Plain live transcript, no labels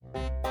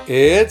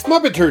It's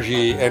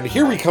Muppeturgy, and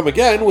here we come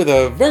again with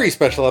a very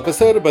special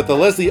episode about the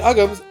Leslie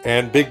Uggams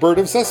and Big Bird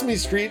of Sesame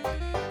Street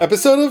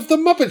episode of The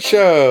Muppet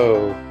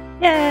Show.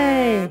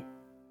 Yay!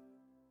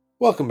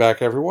 Welcome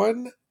back,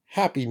 everyone.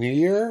 Happy New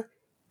Year.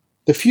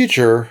 The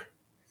future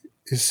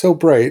is so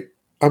bright,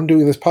 I'm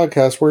doing this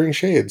podcast wearing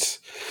shades.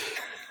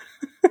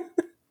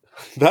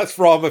 That's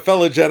for all my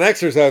fellow Gen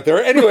Xers out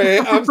there. Anyway,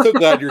 I'm so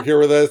glad you're here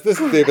with us. This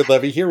is David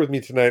Levy. Here with me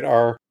tonight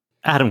are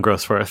Adam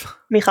Grossworth,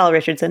 Michal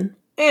Richardson,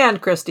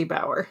 and Christy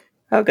Bauer.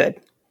 Oh, good.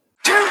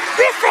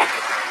 Terrific!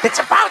 It's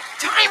about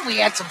time we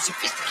had some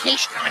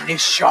sophistication on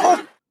this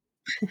show.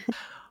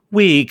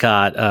 We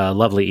got a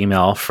lovely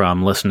email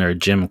from listener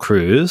Jim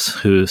Cruz,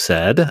 who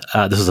said,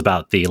 this is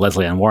about the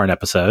Leslie Ann Warren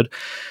episode.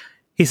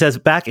 He says,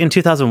 back in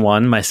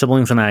 2001, my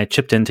siblings and I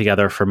chipped in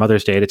together for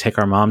Mother's Day to take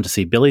our mom to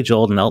see Billy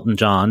Joel and Elton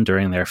John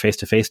during their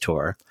face-to-face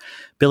tour.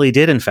 Billy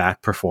did, in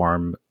fact,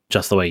 perform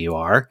Just the Way You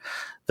Are,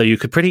 though you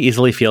could pretty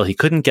easily feel he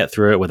couldn't get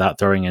through it without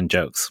throwing in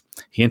jokes.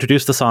 He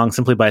introduced the song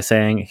simply by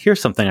saying,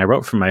 here's something I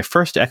wrote for my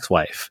first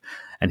ex-wife.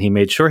 And he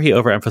made sure he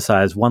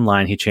overemphasized one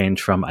line he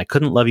changed from I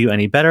couldn't love you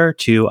any better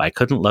to I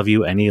couldn't love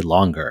you any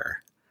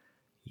longer.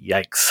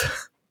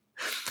 Yikes.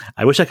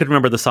 I wish I could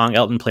remember the song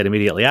Elton played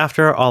immediately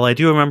after. All I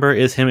do remember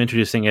is him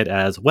introducing it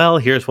as, well,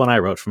 here's one I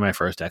wrote for my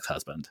first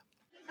ex-husband.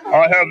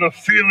 I have the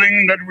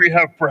feeling that we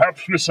have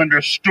perhaps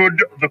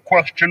misunderstood the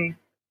question.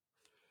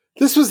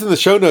 This was in the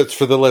show notes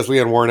for the Leslie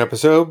Ann Warren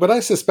episode, but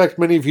I suspect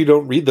many of you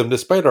don't read them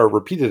despite our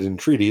repeated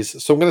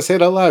entreaties, so I'm going to say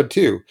it out loud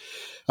too.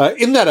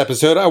 In that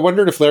episode, I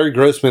wondered if Larry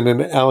Grossman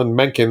and Alan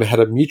Menken had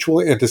a mutual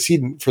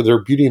antecedent for their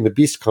Beauty and the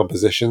Beast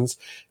compositions,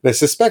 and I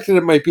suspected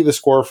it might be the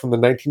score from the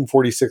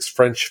 1946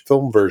 French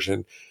film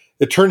version.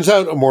 It turns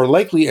out a more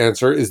likely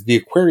answer is the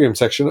aquarium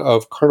section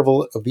of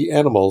Carnival of the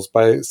Animals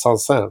by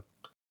Saint-Saëns.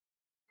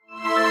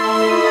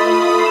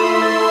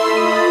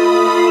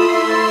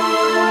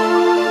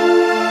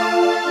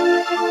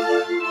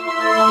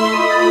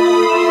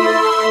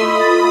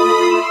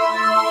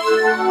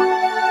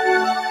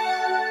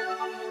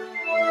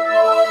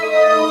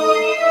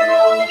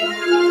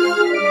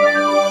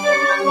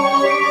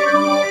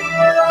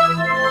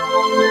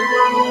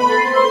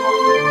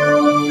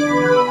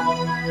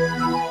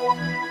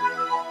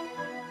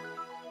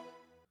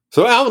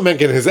 So Alan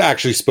Menken has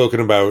actually spoken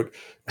about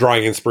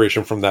drawing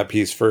inspiration from that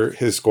piece for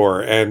his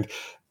score, and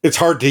it's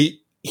hard to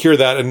hear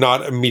that and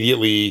not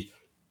immediately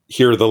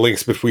hear the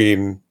links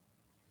between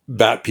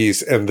that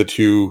piece and the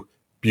two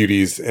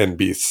Beauties and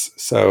Beasts.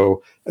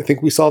 So I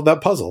think we solved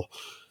that puzzle.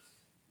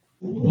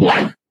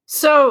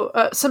 So,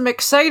 some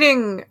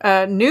exciting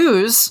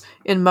news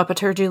in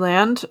Muppeturgy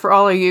land for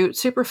all of you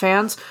super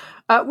fans.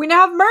 We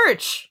now have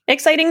merch!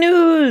 Exciting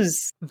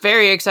news!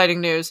 Very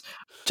exciting news.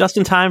 Just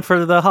in time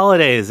for the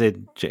holidays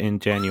in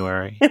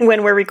January.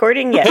 When we're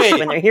recording, yes. Hey,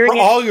 when they're hearing for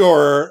it. all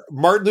your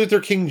Martin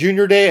Luther King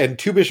Jr. Day and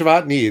Tu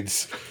B'Shavat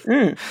needs.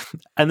 Mm.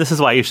 And this is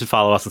why you should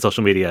follow us on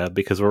social media,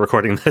 because we're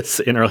recording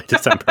this in early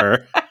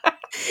December.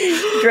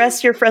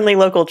 Dress your friendly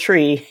local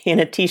tree in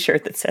a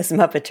t-shirt that says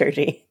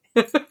Muppeturgy.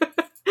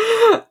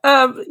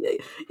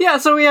 Yeah,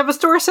 so we have a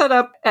store set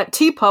up at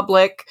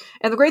TeePublic,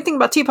 and the great thing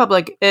about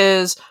TeePublic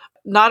is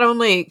not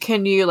only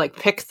can you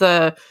pick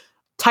the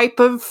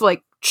type of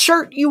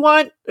shirt you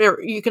want,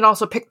 or you can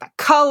also pick the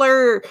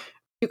color,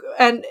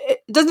 and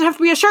it doesn't have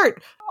to be a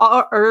shirt.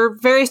 Our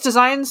various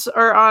designs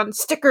are on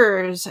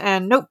stickers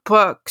and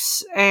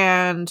notebooks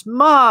and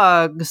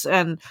mugs,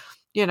 and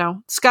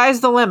sky's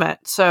the limit.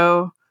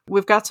 So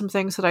we've got some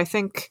things that I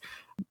think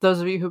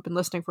those of you who've been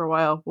listening for a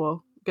while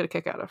will get a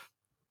kick out of.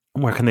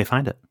 Where can they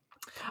find it?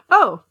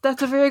 Oh,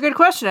 that's a very good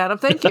question, Adam.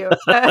 Thank you.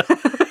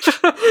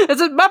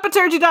 It's at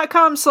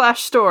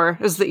Muppeturgy.com/store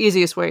is the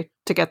easiest way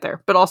to get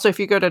there. But also if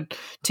you go to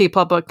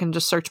TeePublic and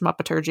just search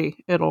Muppeturgy,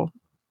 it'll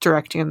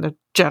direct you in the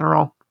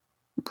general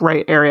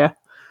right area.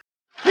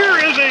 Here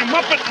is a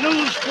Muppet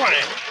News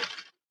Flash.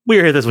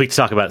 We're here this week to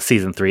talk about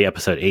Season 3,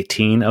 Episode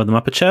 18 of The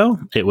Muppet Show.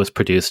 It was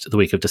produced the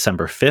week of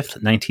December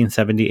 5th,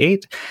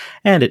 1978,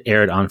 and it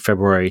aired on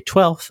February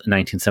 12th,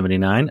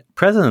 1979,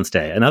 President's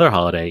Day, another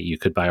holiday you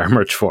could buy our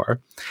merch for.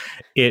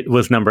 It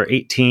was number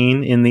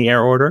 18 in the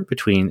air order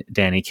between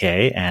Danny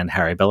Kaye and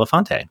Harry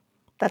Belafonte.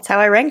 That's how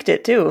I ranked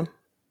it, too.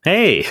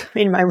 Hey!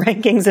 In my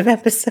rankings of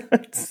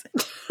episodes.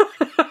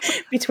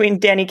 Between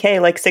Danny Kaye,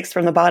 6th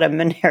from the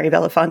bottom, and Harry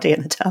Belafonte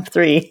in the top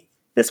 3.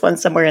 This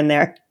one's somewhere in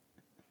there.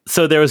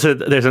 So there's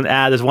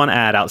one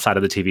ad outside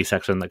of the TV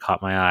section that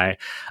caught my eye.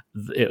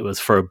 It was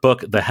for a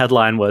book. The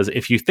headline was,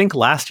 if you think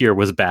last year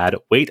was bad,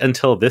 wait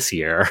until this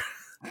year.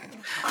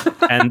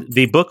 And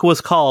the book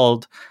was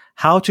called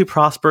How to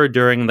Prosper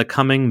During the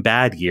Coming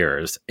Bad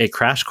Years, a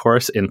crash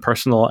course in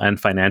personal and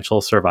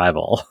financial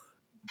survival.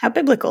 How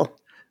biblical.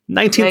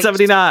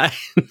 1979.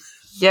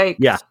 Yikes.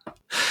 Yeah.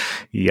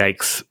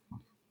 Yikes.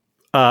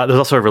 There's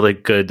also a really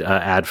good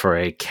ad for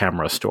a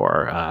camera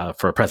store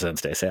for a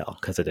President's Day sale,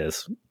 because it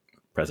is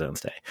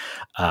President's Day.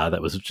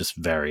 That was just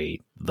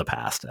very the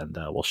past, and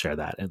we'll share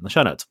that in the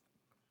show notes.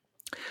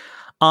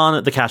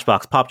 On the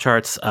Cashbox Pop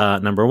Charts,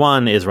 number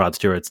 1 is Rod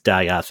Stewart's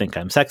Dahlia, Think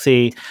I'm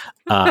Sexy.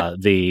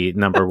 The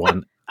number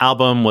 1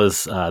 album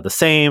was the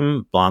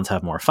same. Blondes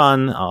Have More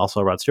Fun,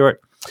 also Rod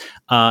Stewart.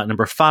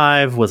 Number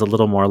 5 was A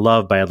Little More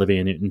Love by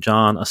Olivia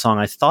Newton-John, a song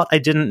I thought I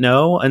didn't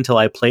know until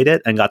I played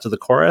it and got to the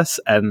chorus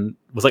and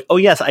was like, oh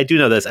yes, I do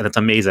know this, and it's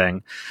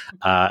amazing,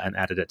 and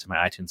added it to my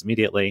iTunes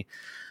immediately.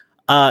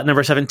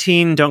 Number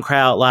 17, Don't Cry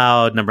Out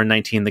Loud. Number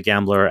 19, The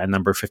Gambler. And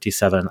number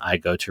 57, I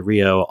Go to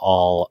Rio,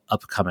 all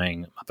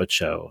upcoming Muppet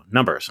Show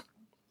numbers.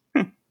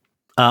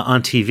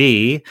 On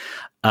TV,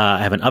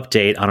 I have an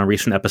update on a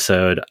recent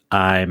episode.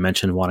 I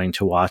mentioned wanting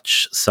to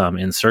watch some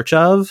In Search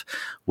Of,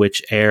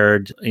 which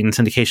aired in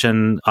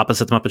syndication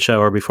opposite the Muppet Show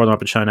or before the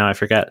Muppet Show, now I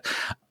forget,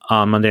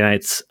 on Monday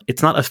nights.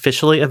 It's not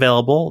officially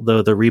available,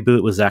 though the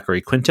reboot with Zachary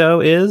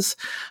Quinto is.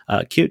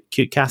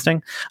 Cute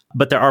casting.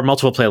 But there are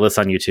multiple playlists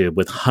on YouTube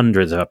with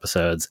hundreds of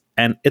episodes,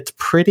 and it's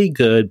pretty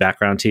good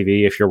background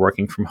TV if you're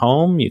working from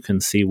home. You can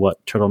see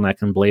what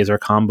turtleneck and blazer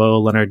combo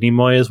Leonard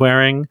Nimoy is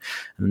wearing,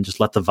 and then just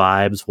let the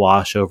vibes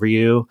wash over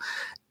you.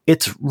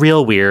 It's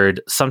real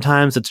weird.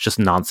 Sometimes it's just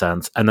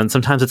nonsense. And then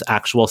sometimes it's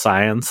actual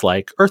science,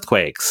 like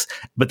earthquakes.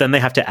 But then they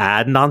have to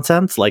add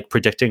nonsense, like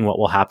predicting what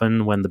will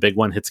happen when the big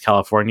one hits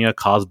California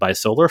caused by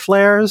solar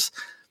flares.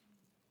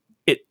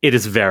 It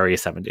is very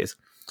 70s.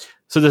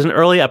 So there's an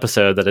early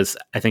episode that is,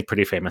 I think,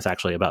 pretty famous,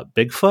 actually, about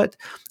Bigfoot.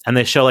 And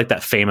they show like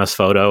that famous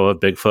photo of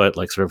Bigfoot,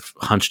 like sort of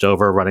hunched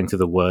over, running through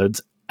the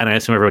woods. And I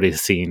assume everybody's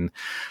seen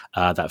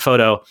that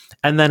photo.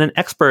 And then an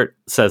expert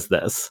says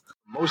this.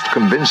 Most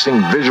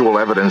convincing visual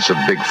evidence of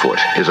Bigfoot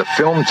is a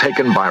film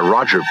taken by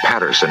Roger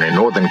Patterson in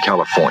Northern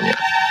California.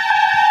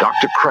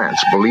 Dr.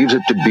 Krantz believes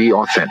it to be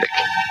authentic.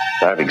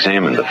 I've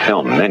examined the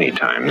film many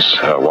times,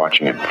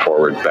 watching it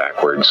forward,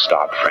 backwards,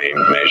 stop frame,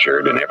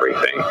 measured, and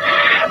everything.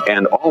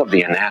 And all of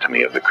the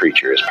anatomy of the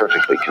creature is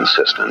perfectly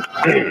consistent.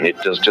 It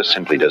just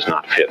simply does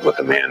not fit with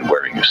a man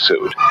wearing a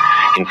suit.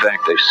 In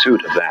fact, a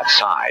suit of that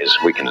size,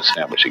 we can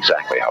establish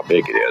exactly how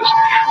big it is.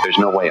 There's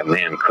no way a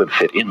man could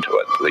fit into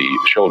it. The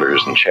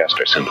shoulders and chest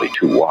are simply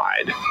too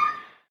wide.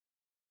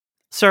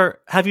 Sir,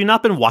 have you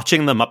not been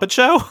watching The Muppet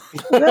Show?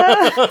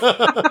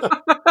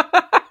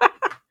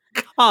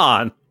 Come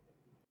on.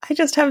 I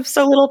just have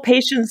so little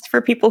patience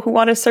for people who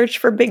want to search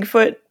for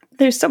Bigfoot.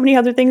 There's so many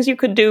other things you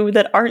could do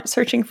that aren't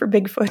searching for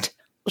Bigfoot.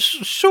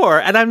 Sure,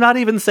 and I'm not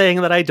even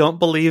saying that I don't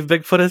believe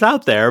Bigfoot is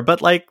out there,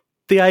 but like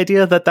the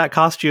idea that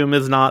costume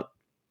is not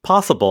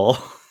possible.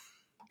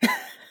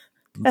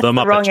 That's the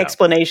wrong Show.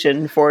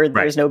 Explanation for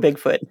there's no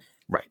Bigfoot.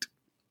 Right.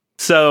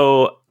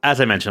 So,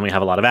 as I mentioned, we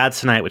have a lot of ads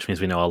tonight, which means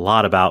we know a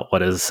lot about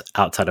what is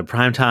outside of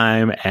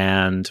primetime,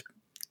 and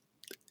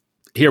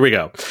here we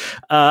go.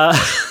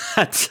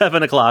 At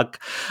 7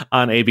 o'clock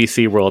on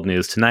ABC World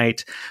News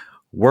tonight,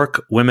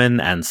 Work, Women,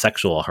 and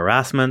Sexual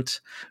Harassment.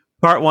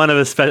 Part 1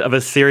 of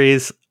a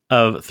series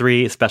of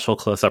 3 special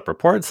close-up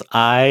reports.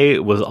 I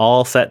was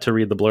all set to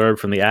read the blurb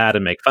from the ad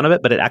and make fun of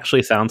it, but it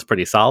actually sounds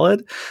pretty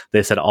solid.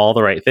 They said all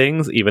the right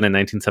things, even in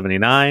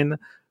 1979.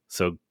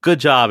 So good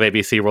job,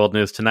 ABC World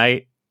News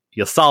tonight.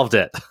 You solved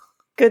it.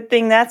 Good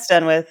thing that's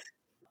done with.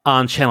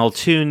 On Channel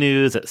 2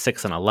 News at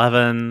 6 and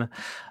 11,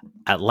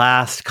 at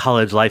last,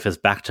 college life is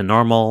back to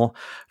normal.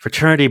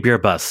 Fraternity beer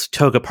busts,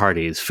 toga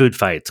parties, food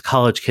fights,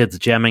 college kids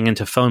jamming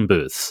into phone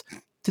booths.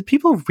 Did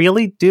people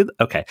really do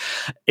Okay.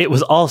 It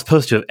was all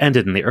supposed to have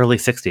ended in the early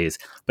 60s,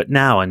 but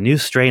now a new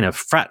strain of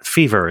frat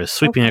fever is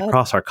sweeping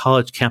across our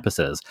college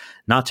campuses,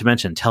 not to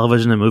mention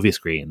television and movie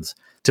screens.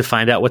 To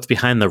find out what's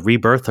behind the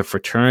rebirth of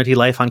fraternity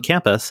life on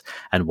campus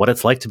and what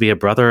it's like to be a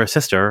brother or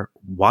sister,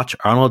 watch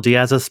Arnold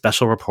Diaz's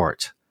special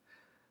report.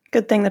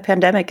 Good thing the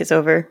pandemic is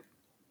over.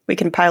 We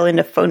can pile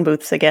into phone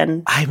booths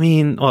again. I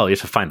mean, well, you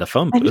have to find the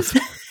phone booth.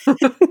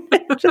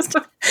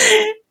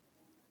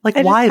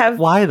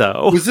 Why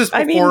though? Was this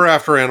before or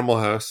after Animal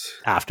House?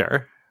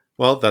 After.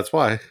 Well, that's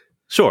why.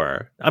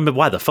 Sure. I mean,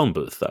 why the phone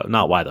booth, though?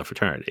 Not why the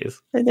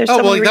fraternities.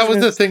 That was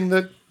the thing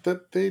that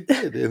they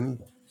did in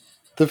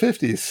the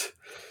 50s.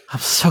 I'm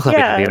so glad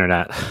we have the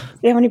internet.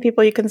 See how many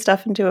people you can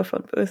stuff into a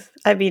phone booth?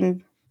 I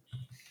mean,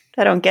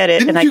 I don't get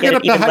it, and I get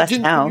it even less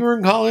now. You were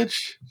in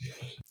college?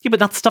 Yeah, but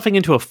not stuffing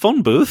into a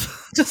phone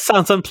booth. Just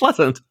sounds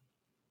unpleasant.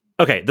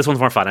 Okay, this one's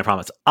more fun, I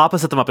promise.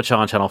 Opposite the Muppet Show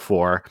on Channel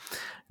 4,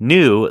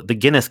 new The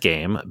Guinness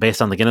Game,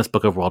 based on the Guinness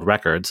Book of World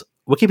Records.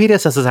 Wikipedia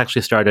says this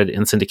actually started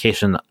in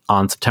syndication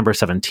on September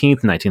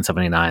 17th,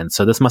 1979,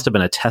 so this must have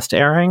been a test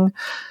airing.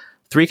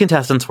 3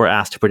 contestants were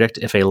asked to predict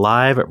if a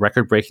live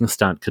record-breaking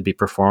stunt could be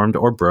performed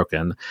or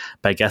broken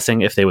by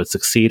guessing if they would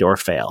succeed or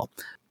fail.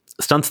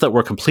 Stunts that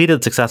were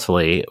completed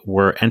successfully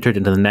were entered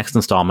into the next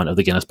installment of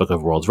the Guinness Book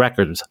of World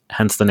Records,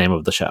 hence the name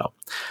of the show.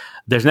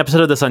 There's an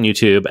episode of this on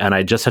YouTube, and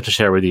I just have to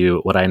share with you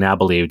what I now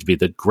believe to be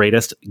the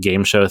greatest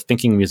game show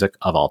thinking music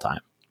of all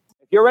time.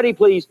 If you're ready,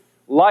 please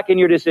lock in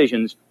your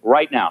decisions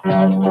right now.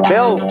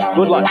 Bill,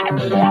 good luck.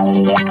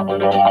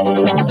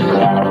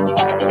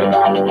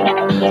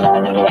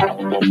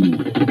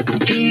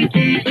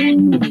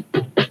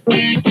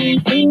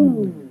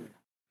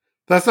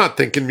 That's not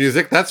thinking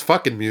music. That's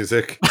fucking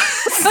music.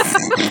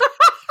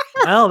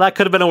 Well, that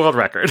could have been a world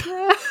record.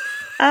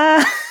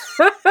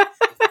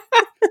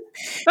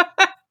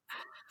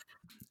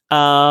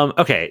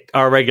 Okay,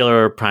 our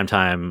regular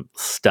primetime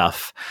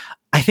stuff.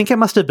 I think it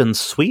must have been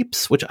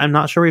Sweeps, which I'm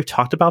not sure we've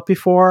talked about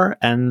before,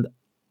 and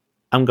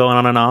I'm going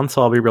on and on,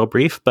 so I'll be real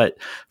brief. But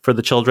for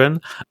the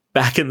children,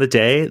 back in the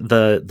day,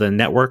 the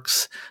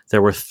networks,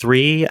 there were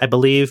 3, I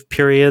believe,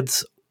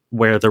 periods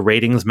where the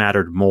ratings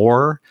mattered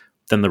more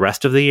than the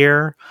rest of the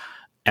year,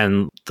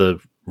 and the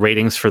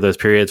ratings for those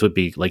periods would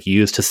be like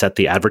used to set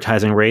the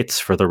advertising rates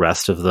for the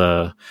rest of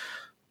the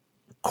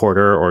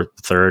quarter or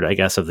third, I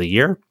guess, of the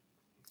year.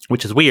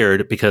 Which is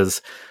weird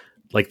because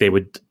like they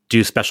would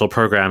do special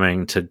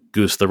programming to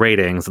goose the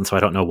ratings. And so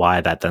I don't know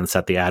why that then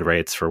set the ad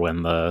rates for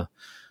when the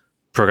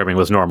programming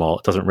was normal.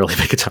 It doesn't really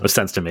make a ton of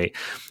sense to me.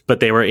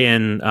 But they were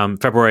in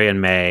February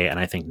and May and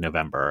I think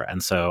November.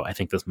 And so I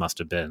think this must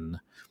have been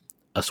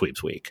a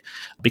Sweeps week.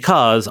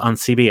 Because on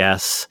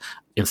CBS,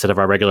 instead of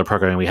our regular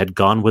programming, we had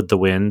Gone with the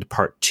Wind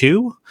Part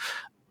 2.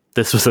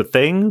 This was a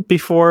thing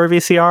before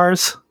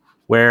VCRs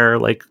where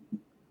like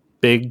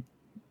big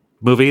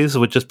movies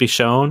would just be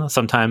shown,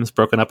 sometimes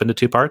broken up into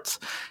 2 parts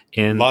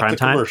in prime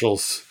time.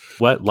 Commercials.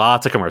 What?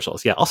 Lots of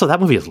commercials. Yeah. Also, that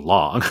movie is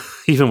long,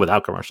 even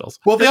without commercials.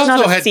 Well, they It's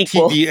also not a had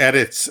sequel. TV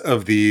edits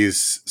of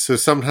these. So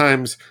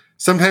sometimes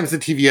the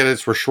TV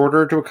edits were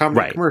shorter to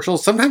accommodate Right.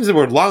 commercials. Sometimes they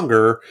were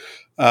longer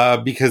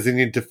because they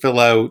needed to fill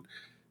out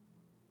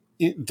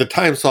the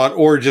time slot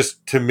or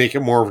just to make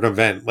it more of an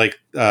event. Like,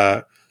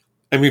 I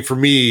mean, for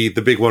me,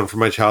 the big one from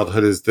my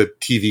childhood is the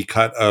TV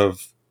cut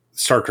of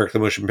Star Trek: The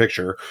Motion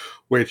Picture,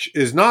 which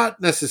is not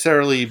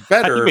necessarily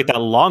How do you better. make that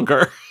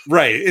longer?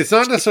 Right. It's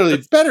not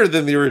necessarily better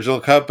than the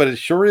original cut, but it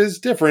sure is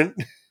different.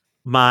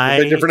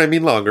 By different, I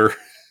mean longer.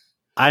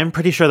 I'm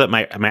pretty sure that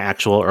my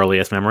actual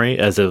earliest memory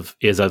is of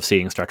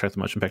seeing Star Trek: The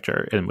Motion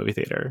Picture in a movie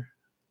theater.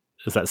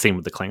 Is that scene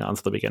with the Klingons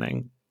at the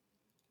beginning?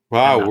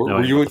 Wow. not Were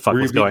knowing you what the fuck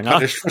was being going on.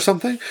 punished for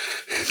something?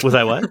 Was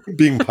I what?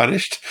 Being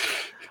punished?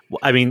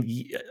 I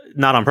mean,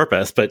 not on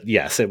purpose, but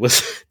yes, it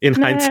was in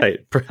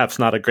hindsight, perhaps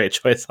not a great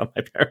choice on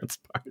my parents'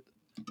 part.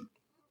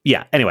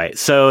 Yeah, anyway,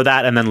 so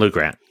that and then Lou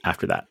Grant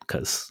after that,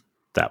 because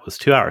that was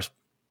 2 hours.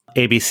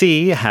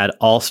 ABC had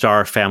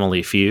All-Star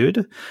Family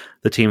Feud.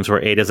 The teams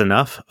were 8 is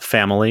Enough,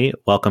 Family,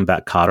 Welcome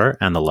Back Kotter,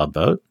 and The Love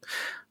Boat,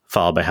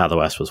 followed by How the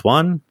West Was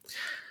Won.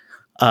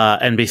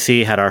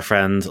 NBC had our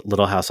friend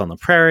Little House on the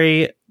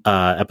Prairie,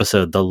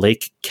 episode The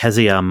Lake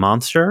Kezia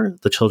Monster.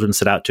 The children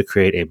set out to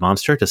create a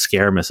monster to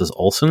scare Mrs.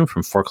 Olsen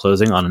from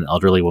foreclosing on an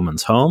elderly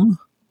woman's home.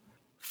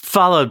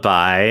 Followed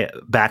by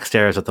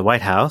Backstairs at the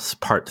White House,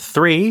 Part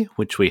 3,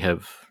 which we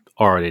have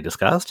already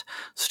discussed,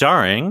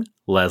 starring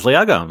Leslie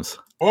Uggams.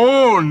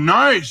 Oh,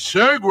 nice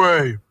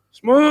segue.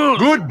 Smooth.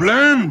 Good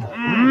blend.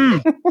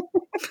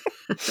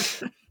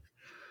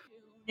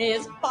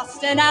 Is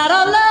busting out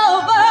all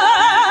over.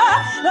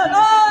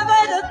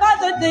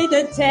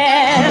 The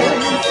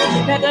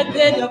 10. And the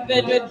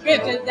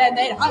bitches and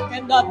they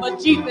hucking up a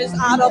cheapest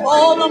out of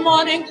all the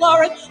morning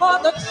glories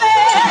on the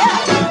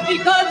fair.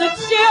 Because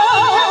it's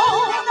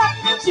June.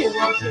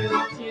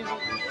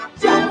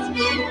 Just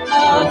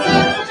because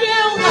it's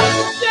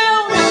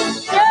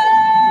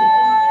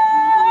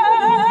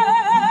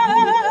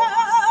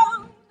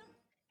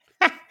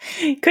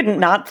June. Couldn't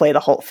not play the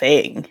whole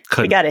thing.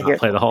 We got to hear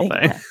play the whole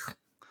thing. Yeah.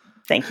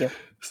 Thank you.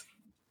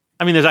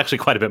 I mean, there's actually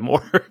quite a bit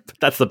more, but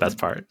that's the best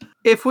part.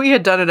 If we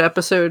had done an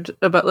episode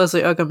about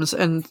Leslie Uggams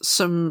and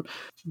some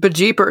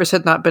bejeepers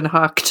had not been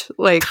hucked,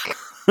 like...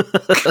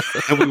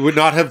 And we would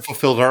not have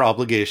fulfilled our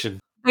obligation.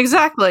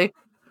 Exactly.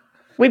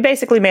 We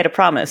basically made a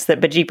promise that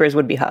bejeepers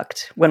would be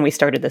hucked when we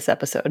started this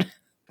episode.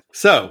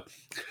 So,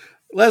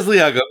 Leslie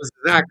Uggams is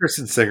an actress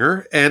and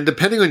singer, and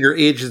depending on your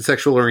age and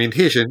sexual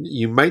orientation,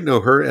 you might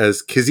know her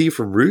as Kizzy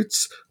from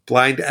Roots,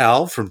 Blind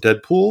Al from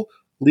Deadpool,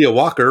 Leah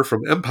Walker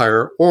from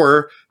Empire,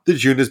 or the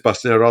June is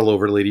Busting Out All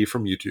Over lady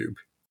from YouTube.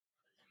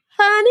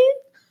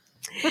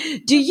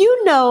 Honey, do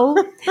you know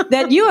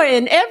that you are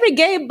in every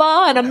gay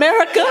bar in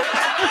America?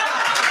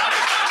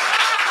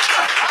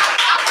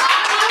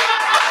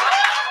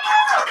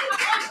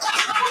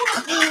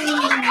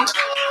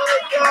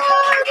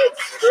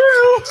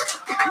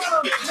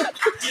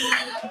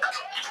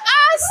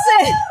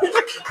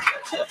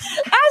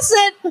 I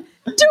said,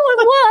 doing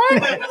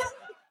what?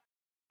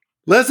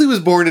 Leslie was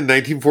born in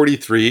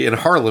 1943 in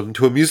Harlem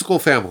to a musical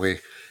family,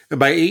 and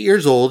by 8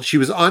 years old, she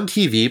was on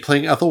TV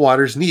playing Ethel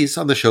Waters' niece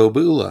on the show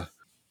Beulah.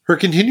 Her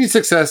continued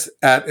success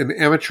at an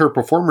amateur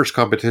performers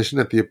competition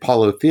at the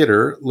Apollo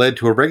Theater led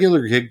to a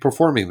regular gig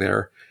performing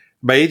there.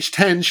 By age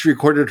 10, she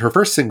recorded her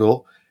first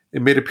single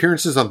and made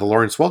appearances on The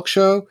Lawrence Welk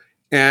Show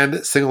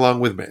and Sing Along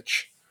with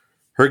Mitch.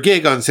 Her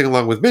gig on Sing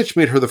Along with Mitch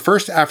made her the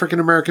first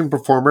African-American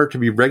performer to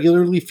be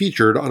regularly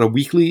featured on a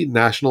weekly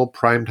national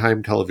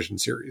primetime television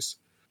series.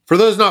 For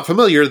those not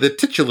familiar, the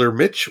titular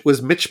Mitch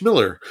was Mitch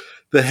Miller,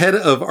 the head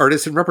of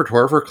artists and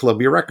repertoire for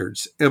Columbia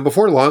Records, and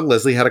before long,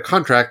 Leslie had a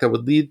contract that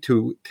would lead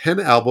to 10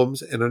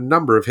 albums and a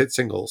number of hit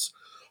singles.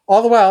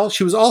 All the while,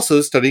 she was also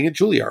studying at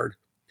Juilliard.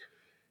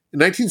 In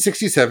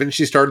 1967,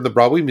 she starred in the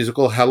Broadway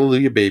musical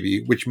Hallelujah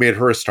Baby, which made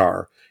her a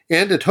star,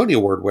 and a Tony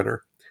Award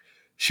winner.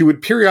 She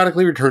would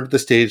periodically return to the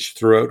stage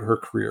throughout her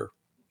career.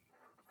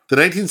 The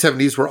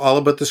 1970s were all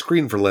about the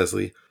screen for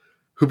Leslie,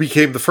 who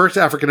became the first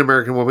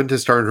African-American woman to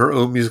star in her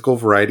own musical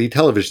variety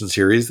television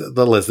series,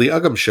 The Leslie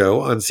Uggam Show,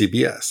 on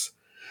CBS.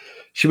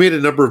 She made a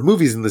number of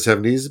movies in the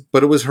 70s,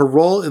 but it was her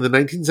role in the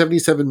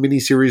 1977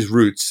 miniseries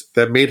Roots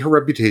that made her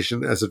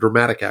reputation as a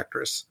dramatic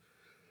actress.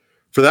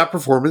 For that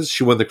performance,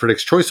 she won the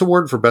Critics' Choice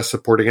Award for Best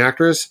Supporting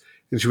Actress,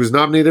 and she was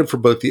nominated for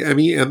both the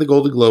Emmy and the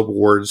Golden Globe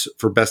Awards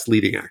for Best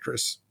Leading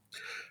Actress.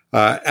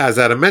 As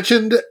Adam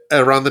mentioned,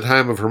 around the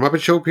time of her Muppet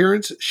Show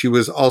appearance, she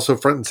was also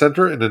front and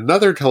center in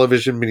another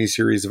television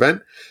miniseries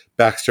event,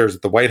 Backstairs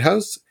at the White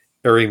House,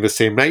 airing the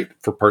same night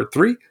for part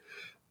 3.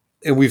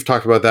 And we've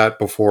talked about that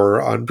before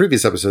on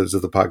previous episodes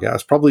of the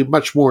podcast, probably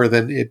much more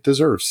than it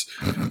deserves.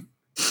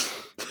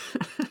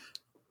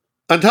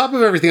 On top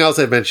of everything else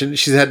I've mentioned,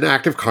 she's had an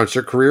active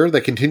concert career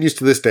that continues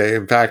to this day.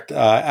 In fact,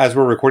 as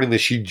we're recording this,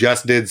 she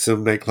just did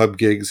some nightclub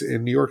gigs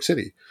in New York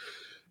City.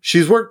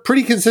 She's worked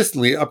pretty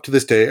consistently up to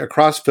this day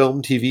across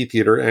film, TV,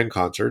 theater, and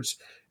concerts,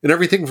 and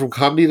everything from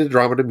comedy to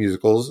drama to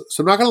musicals.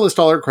 So I'm not going to list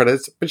all her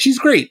credits, but she's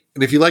great.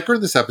 And if you like her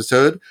in this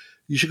episode,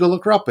 you should go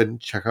look her up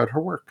and check out her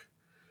work.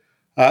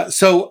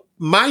 So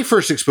my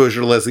first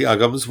exposure to Leslie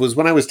Uggams was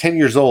when I was 10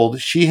 years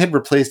old. She had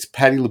replaced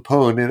Patti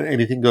LuPone in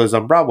Anything Goes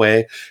on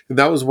Broadway, and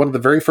that was one of the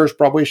very first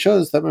Broadway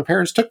shows that my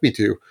parents took me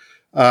to.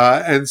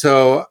 And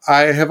so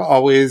I have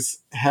always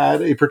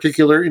had a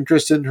particular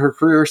interest in her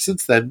career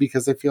since then,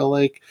 because I feel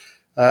like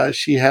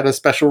she had a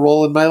special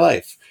role in my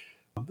life.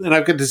 And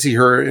I've got to see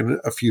her in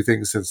a few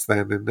things since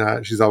then,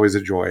 and she's always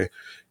a joy.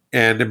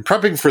 And in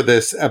prepping for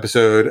this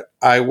episode,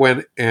 I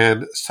went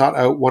and sought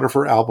out one of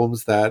her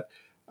albums that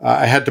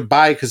I had to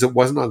buy because it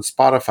wasn't on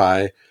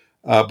Spotify,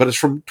 but it's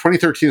from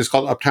 2013. It's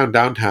called Uptown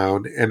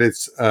Downtown, and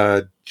it's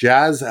a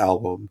jazz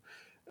album.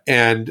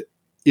 And,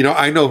 you know,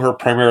 I know her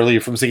primarily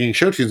from singing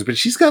show tunes, but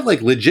she's got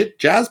like legit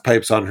jazz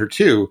pipes on her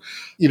too.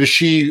 You know,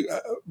 she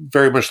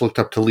very much looked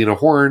up to Lena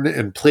Horne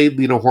and played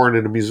Lena Horne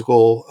in a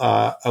musical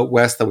out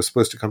west that was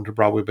supposed to come to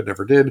Broadway but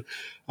never did.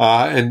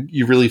 And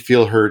you really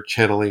feel her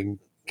channeling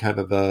kind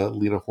of the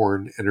Lena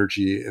Horne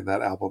energy in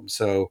that album.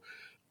 So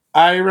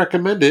I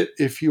recommend it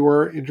if you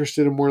are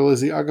interested in more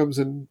Leslie Uggams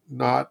and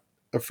not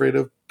afraid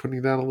of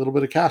putting down a little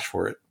bit of cash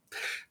for it.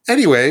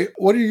 Anyway,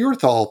 what are your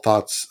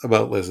thoughts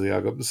about Leslie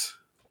Uggams?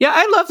 Yeah,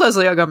 I love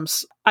Leslie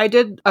Uggams. I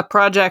did a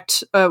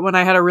project when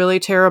I had a really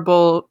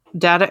terrible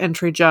data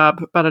entry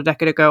job about a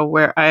decade ago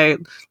where I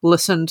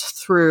listened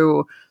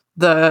through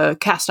the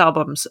cast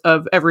albums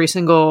of every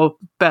single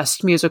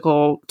Best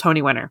Musical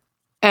Tony winner.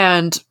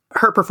 And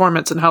her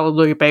performance in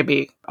Hallelujah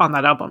Baby on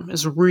that album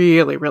is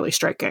really, really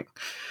striking.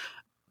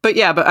 But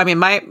I mean,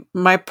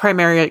 my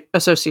primary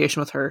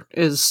association with her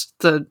is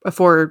the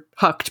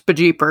aforehucked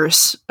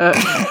bejeepers.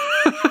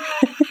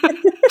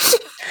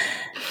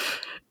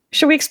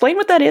 Should we explain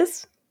what that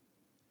is?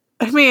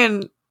 I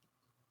mean,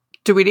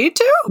 do we need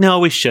to? No,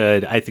 we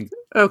should. I think.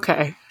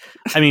 Okay.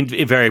 I mean,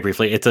 very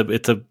briefly, it's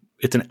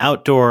an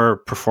outdoor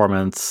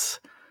performance.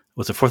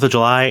 Was it 4th of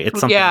July? It's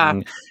something, yeah.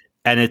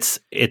 And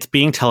it's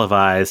being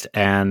televised.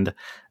 And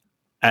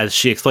as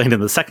she explained in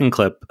the second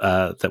clip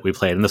that we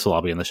played, and this will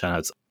all be in the show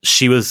notes,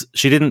 she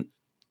didn't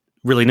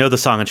really know the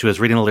song, and she was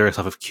reading the lyrics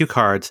off of cue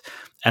cards,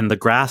 and the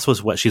grass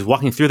was wet. She's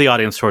walking through the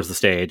audience towards the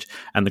stage,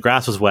 and the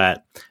grass was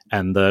wet,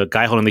 and the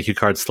guy holding the cue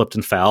card slipped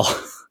and fell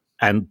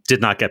and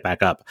did not get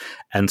back up.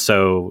 And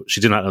so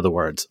she did not know the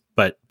words,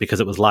 but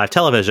because it was live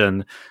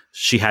television,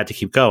 she had to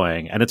keep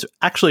going. And it's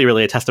actually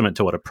really a testament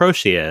to what a pro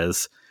she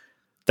is,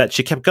 that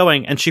she kept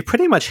going, and she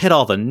pretty much hit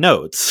all the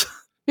notes.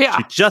 Yeah.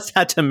 She just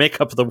had to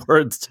make up the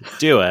words to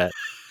do it.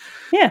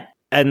 Yeah.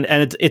 And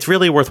it's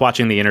really worth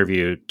watching the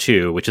interview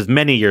too, which is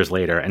many years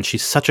later, and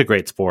she's such a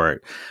great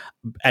sport.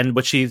 And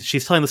what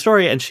she's telling the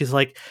story, and she's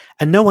like,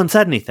 and no one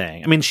said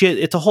anything. I mean,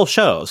 it's a whole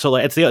show, so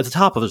like it's the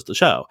top of the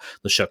show.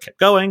 The show kept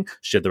going.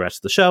 She did the rest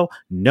of the show.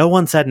 No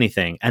one said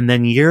anything, and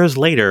then years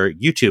later,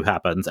 YouTube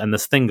happens, and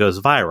this thing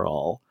goes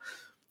viral.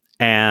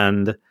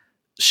 And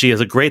she is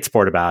a great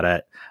sport about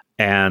it,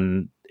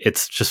 and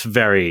it's just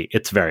very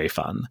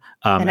fun.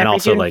 And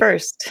also June like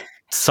 1st,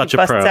 such she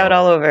a pro. busts out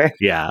all over.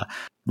 Yeah,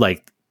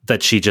 like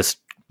that. She just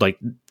like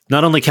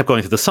not only kept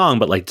going through the song,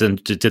 but like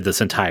did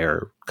this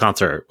entire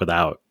concert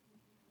without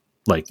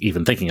like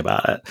even thinking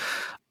about it.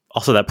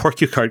 Also, that poor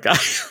cue card guy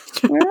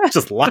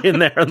just lying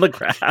there in the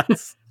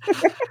grass.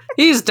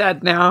 He's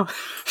dead now.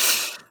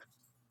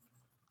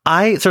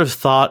 I sort of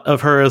thought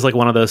of her as like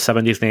one of those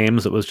 70s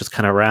names that was just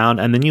kind of around.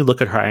 And then you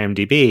look at her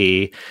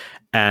IMDb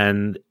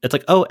and it's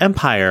like, oh,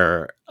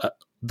 Empire,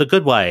 The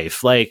Good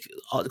Wife, like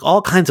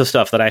all kinds of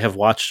stuff that I have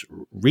watched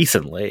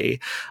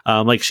recently.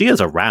 Like she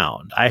is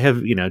around. I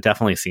have,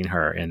 definitely seen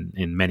her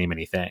in many,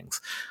 many things.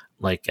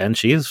 Like, and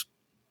she's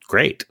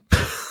great.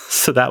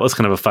 So that was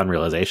kind of a fun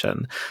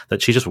realization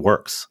that she just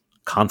works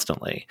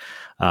constantly.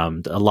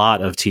 A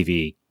lot of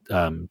TV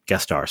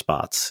guest star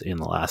spots in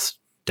the last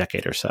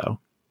decade or so.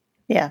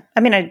 Yeah. I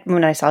mean,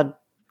 when I saw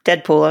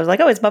Deadpool, I was like,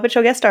 oh, it's Muppet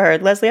Show guest star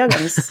Leslie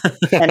Uggams.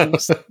 And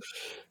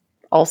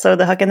also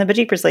the Huck and the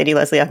Bejeepers lady,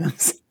 Leslie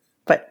Uggams.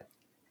 But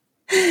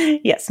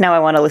yes, now I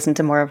want to listen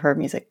to more of her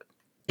music.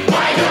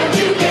 Why don't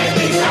you get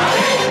me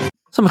started?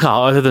 So,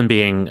 McCall, other than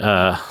being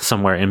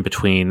somewhere in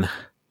between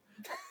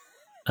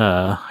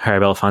Harry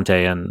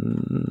Belafonte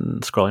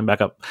and scrolling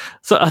back up,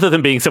 so other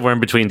than being somewhere in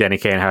between Danny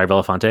Kaye and Harry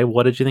Belafonte,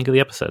 what did you think of the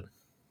episode?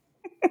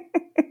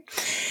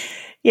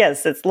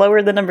 Yes, it's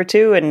lower than number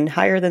 2 and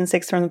higher than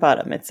 6 from the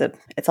bottom.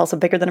 It's also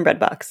bigger than a bread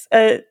box.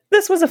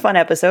 This was a fun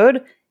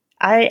episode.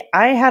 I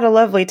had a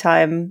lovely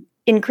time.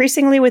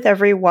 Increasingly with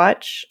every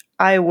watch,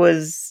 I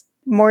was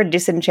more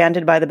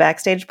disenchanted by the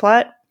backstage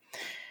plot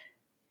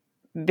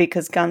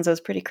because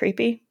Gonzo's pretty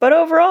creepy. But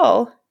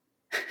overall,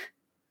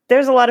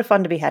 there's a lot of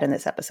fun to be had in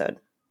this episode.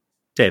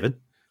 David?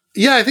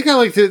 Yeah, I think I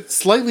liked it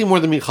slightly more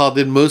than Michal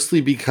did,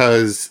 mostly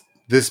because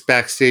this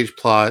backstage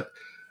plot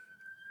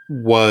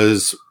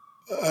was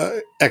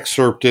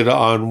excerpted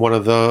on one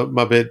of the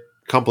Muppet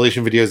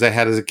compilation videos I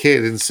had as a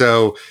kid. And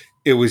so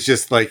it was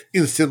just like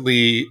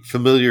instantly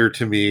familiar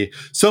to me,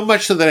 so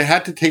much so that I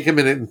had to take a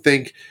minute and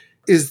think,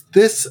 is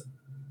this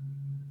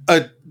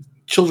a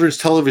children's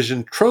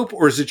television trope,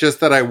 or is it just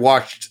that I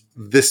watched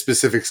this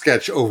specific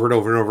sketch over and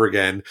over and over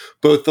again?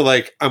 Both the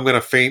like, I'm going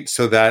to faint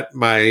so that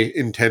my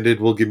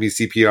intended will give me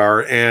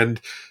CPR, and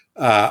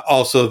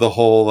also the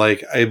whole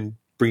like, I'm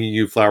bringing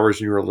you flowers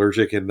and you're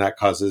allergic and that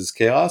causes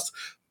chaos.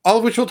 All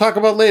of which we'll talk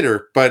about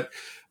later, but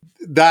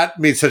that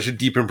made such a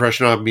deep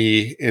impression on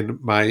me in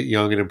my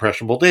young and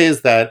impressionable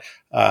days that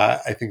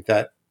I think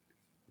that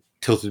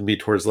tilted me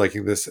towards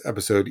liking this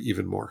episode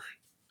even more.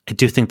 I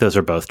do think those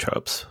are both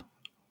tropes,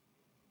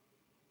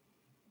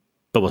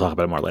 but we'll talk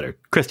about it more later.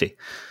 Christy?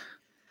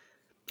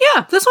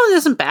 Yeah, this one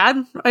isn't bad.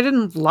 I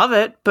didn't love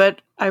it,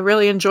 but I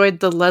really enjoyed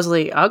the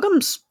Leslie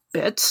Uggams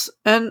bits,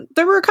 and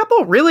there were a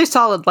couple really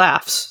solid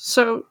laughs.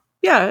 So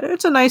yeah,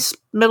 it's a nice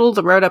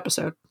middle-of-the-road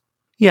episode.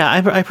 Yeah,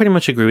 I pretty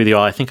much agree with you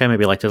all. I think I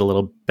maybe liked it a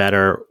little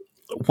better.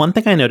 One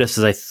thing I noticed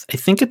is I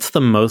think it's the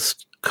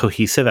most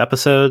cohesive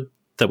episode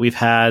that we've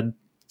had,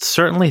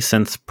 certainly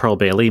since Pearl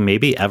Bailey,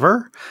 maybe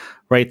ever,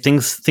 right?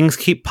 Things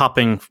keep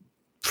popping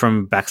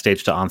from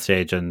backstage to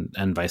onstage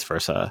and vice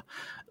versa.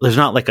 There's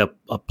not like a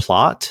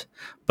plot,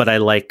 but I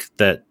like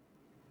that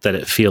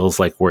it feels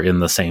like we're in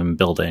the same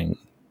building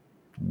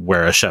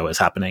where a show is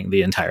happening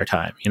the entire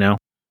time, you know?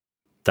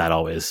 That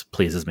always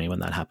pleases me when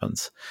that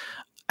happens.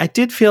 I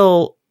did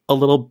feel a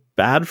little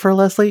bad for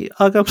Leslie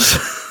Uggams.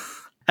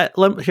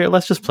 Here,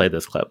 let's just play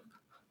this clip.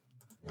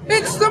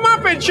 It's the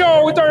Muppet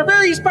Show with our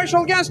very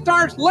special guest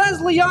stars,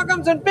 Leslie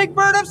Uggams and Big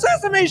Bird of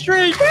Sesame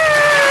Street.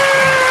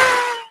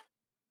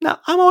 Now,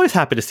 I'm always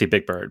happy to see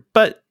Big Bird,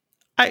 but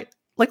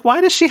why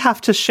does she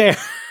have to share?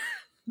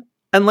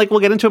 And we'll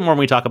get into it more when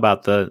we talk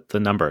about the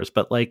numbers,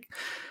 but I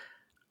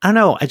don't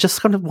know. I just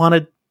kind of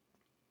wanted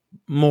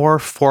more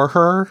for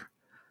her,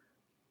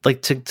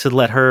 to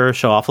let her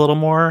show off a little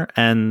more,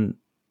 and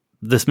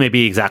this may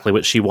be exactly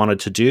what she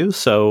wanted to do.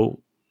 So,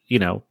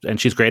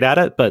 and she's great at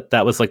it, but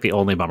that was the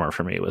only bummer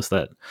for me, was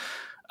that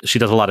she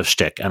does a lot of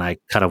shtick, and I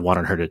kind of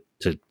wanted her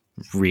to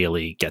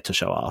really get to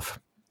show off.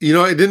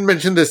 I didn't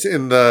mention this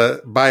in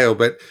the bio,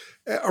 but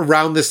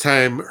around this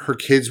time, her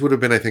kids would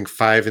have been, I think,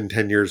 5 and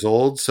 10 years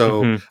old.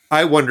 So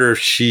I wonder if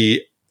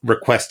she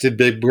requested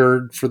Big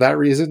Bird for that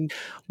reason.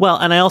 Well,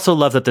 and I also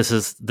love that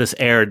this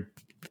aired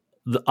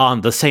on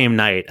the same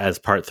night as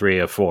part 3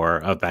 of 4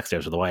 of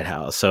Backstage at the White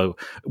House, so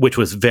which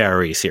was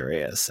very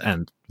serious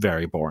and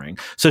very boring.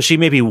 So she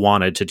maybe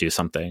wanted to do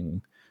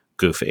something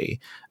goofy,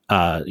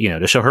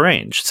 to show her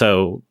range.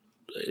 So,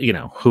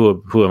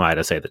 who am I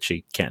to say that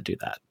she can't do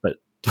that? But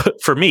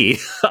for me,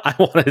 I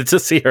wanted to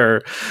see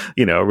her,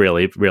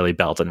 really, really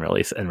belt and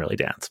really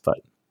dance.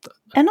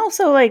 And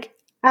also,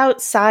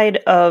 outside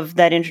of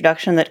that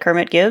introduction that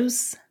Kermit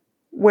gives,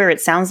 where it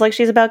sounds like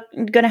she's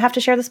going to have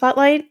to share the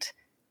spotlight,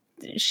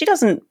 she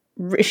doesn't.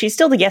 She's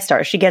still the guest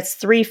star. She gets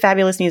 3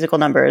 fabulous musical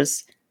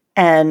numbers,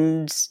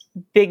 and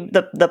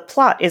the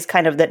plot is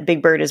kind of that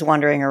Big Bird is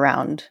wandering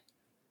around.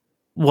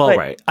 Well,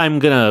 right. I'm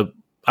gonna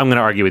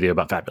argue with you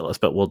about fabulous,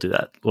 but we'll do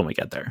that when we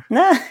get there.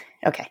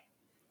 Okay.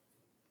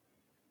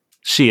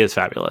 She is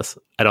fabulous.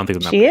 I don't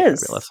think she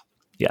is fabulous.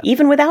 Yeah,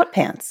 even without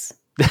pants,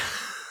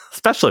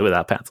 especially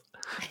without pants.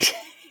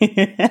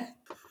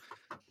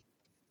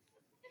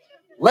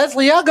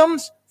 Leslie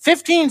Uggams,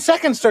 15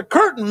 seconds to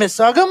curtain, Miss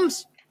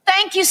Uggams.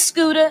 Thank you,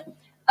 Scooter.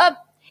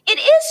 It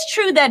is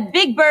true that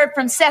Big Bird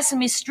from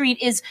Sesame Street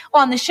is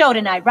on the show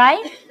tonight,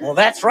 right? Well,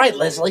 that's right,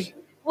 Leslie.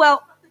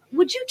 Well,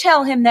 would you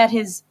tell him that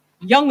his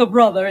younger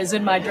brother is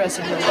in my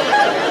dressing room?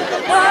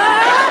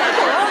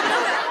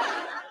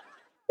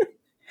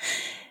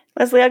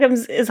 Leslie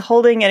Uggams is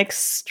holding an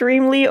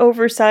extremely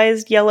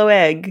oversized yellow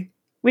egg,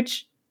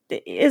 which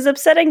is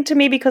upsetting to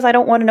me because I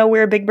don't want to know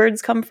where Big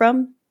Birds come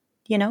from,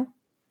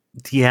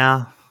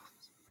 Yeah,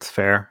 it's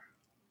fair.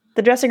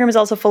 The dressing room is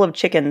also full of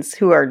chickens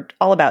who are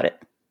all about it.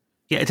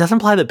 Yeah, it does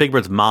imply that Big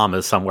Bird's mom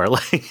is somewhere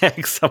laying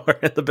eggs somewhere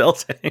in the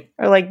building.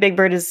 Or Big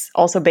Bird is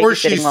also babysitting while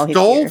he's here. Or she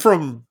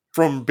stole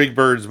from Big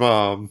Bird's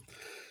mom.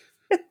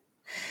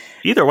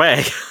 Either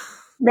way.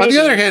 Maybe. On the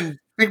other hand,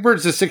 Big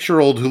Bird's a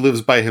 6-year-old who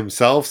lives by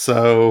himself,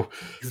 so...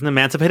 He's an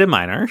emancipated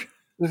minor.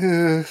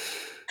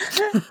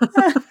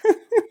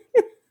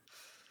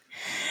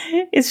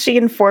 Is she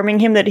informing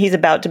him that he's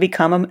about to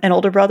become an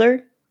older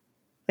brother?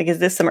 Like, is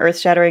this some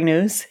earth-shattering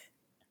news?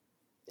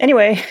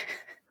 Anyway,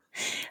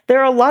 there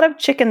are a lot of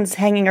chickens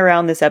hanging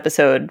around this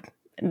episode.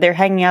 They're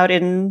hanging out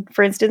in,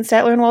 for instance,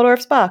 Statler and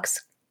Waldorf's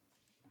box.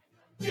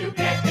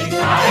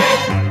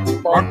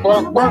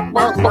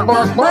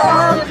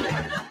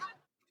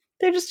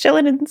 They're just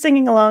chilling and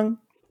singing along.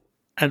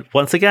 And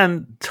once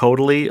again,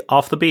 totally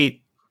off the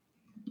beat.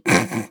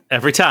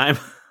 Every time.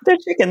 They're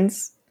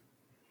chickens.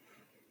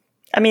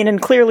 I mean,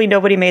 and clearly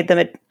nobody made them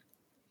a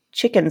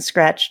chicken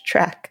scratch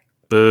track.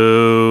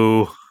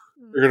 Boo.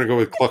 We're going to go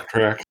with cluck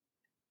track.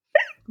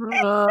 Both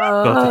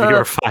of you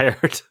are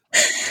fired.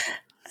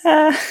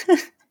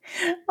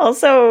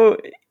 Also,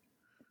 it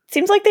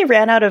seems like they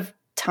ran out of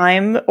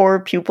time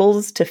or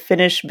pupils to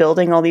finish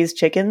building all these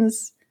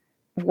chickens.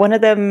 One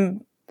of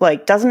them,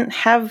 like, doesn't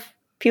have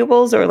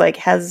pupils or, like,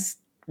 has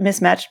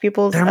mismatched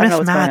pupils. They're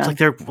mismatched. Like,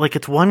 they're like,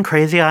 it's one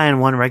crazy eye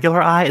and one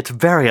regular eye. It's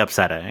very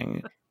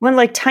upsetting. One,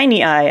 like,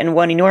 tiny eye and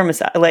one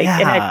enormous eye. Like,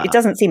 Yeah. and it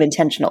doesn't seem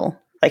intentional.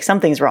 Like,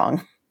 something's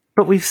wrong.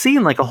 But we've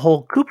seen, like, a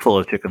whole coop full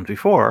of chickens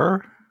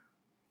before.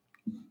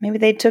 Maybe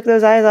they took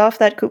those eyes off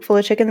that coop full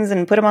of chickens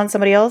and put them on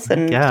somebody else,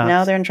 and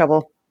now they're in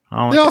trouble.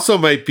 Oh, They also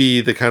might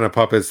be the kind of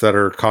puppets that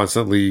are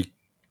constantly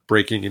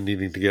breaking and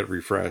needing to get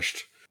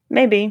refreshed.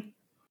 Maybe.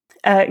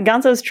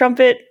 Gonzo's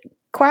trumpet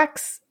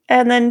quacks,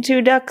 and then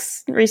two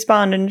ducks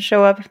respond and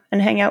show up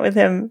and hang out with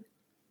him.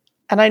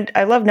 And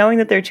I love knowing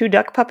that they're two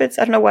duck puppets.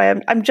 I don't know why.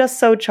 I'm just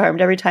so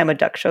charmed every time a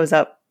duck shows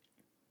up.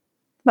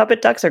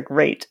 Muppet ducks are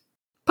great.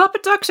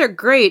 Puppet ducks are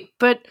great,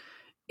 but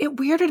it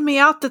weirded me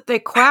out that they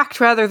quacked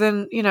rather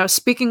than,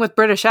 speaking with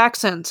British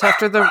accents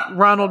after the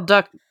Ronald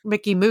Duck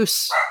Mickey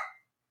Mouse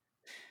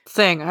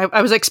thing.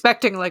 I was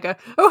expecting like a,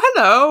 oh,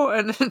 hello.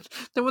 And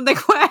then when they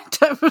quacked,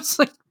 I was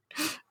like...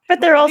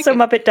 But they're also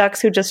Muppet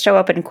ducks who just show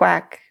up and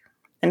quack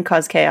and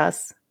cause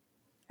chaos.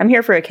 I'm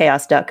here for a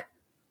chaos duck.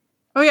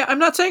 Oh yeah, I'm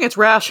not saying it's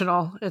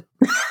rational.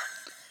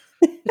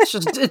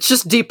 It's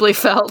just deeply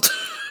felt.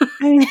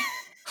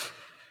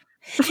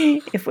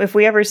 If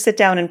we ever sit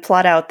down and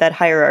plot out that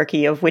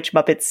hierarchy of which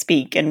Muppets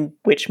speak and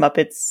which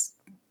Muppets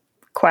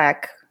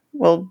quack,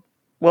 we'll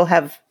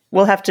have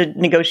to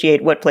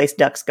negotiate what place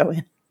ducks go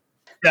in.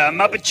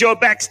 Muppet Show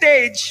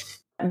backstage.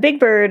 Big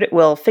Bird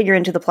will figure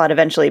into the plot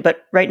eventually,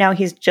 but right now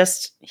he's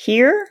just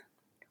here,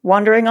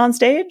 wandering on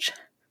stage.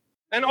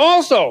 And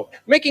also,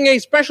 making a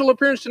special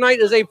appearance tonight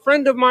is a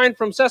friend of mine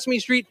from Sesame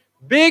Street,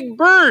 Big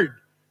Bird.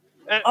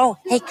 Oh,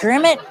 hey,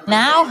 Kermit,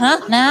 now,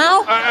 huh?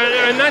 Now?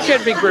 Not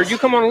yet, Big Bird. You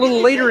come on a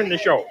little later in the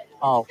show.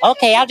 Oh,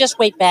 okay, I'll just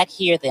wait back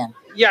here then.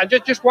 Yeah,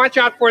 just watch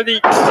out for the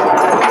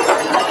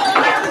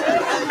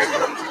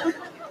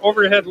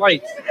overhead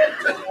lights.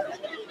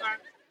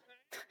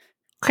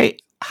 Okay,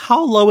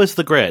 how low is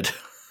the grid?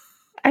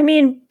 I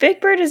mean, Big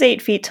Bird is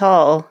 8 feet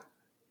tall.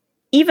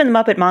 Even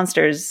Muppet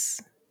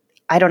Monsters,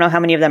 I don't know how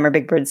many of them are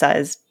Big Bird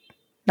sized.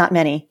 Not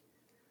many.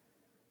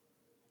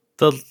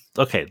 The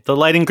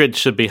lighting grid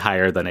should be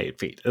higher than 8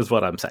 feet, is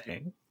what I'm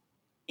saying.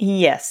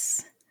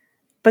 Yes.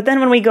 But then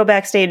when we go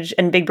backstage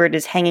and Big Bird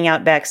is hanging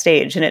out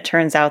backstage, and it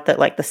turns out that,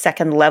 like, the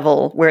second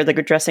level where the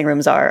dressing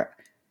rooms are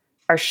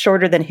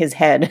shorter than his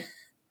head.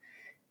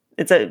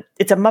 It's a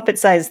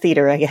Muppet-sized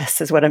theater, I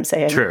guess, is what I'm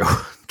saying.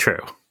 True.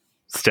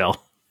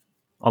 Still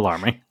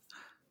alarming.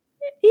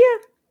 Yeah.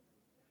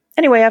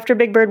 Anyway, after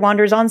Big Bird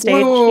wanders on stage,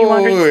 he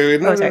wanders...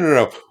 Wait,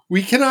 no.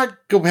 We cannot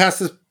go past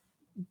this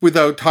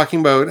without talking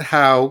about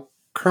how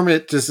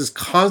Kermit just is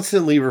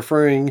constantly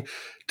referring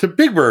to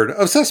Big Bird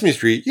of Sesame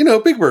Street.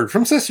 Big Bird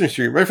from Sesame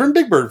Street. My friend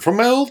Big Bird from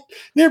my old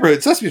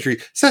neighborhood, Sesame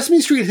Street.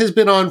 Sesame Street has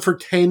been on for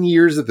 10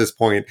 years at this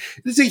point.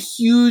 It is a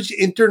huge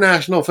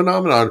international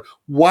phenomenon.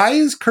 Why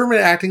is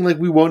Kermit acting like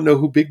we won't know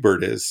who Big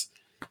Bird is?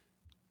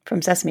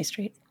 From Sesame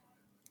Street.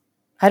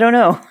 I don't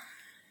know.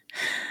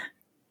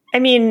 I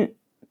mean,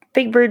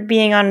 Big Bird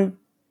being on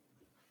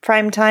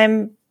prime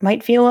time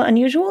might feel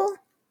unusual.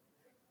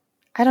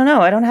 I don't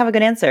know. I don't have a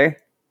good answer.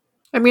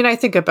 I mean, I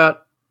think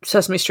about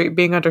Sesame Street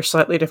being under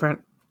slightly different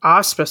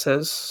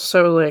auspices.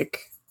 So,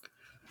 like,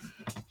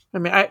 I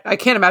mean, I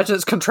can't imagine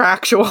it's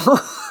contractual.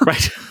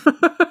 Right.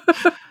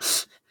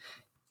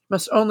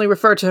 Must only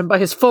refer to him by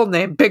his full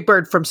name, Big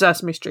Bird from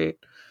Sesame Street,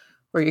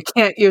 or you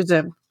can't use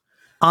him.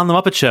 On The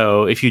Muppet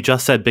Show, if you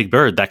just said Big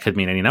Bird, that could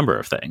mean any number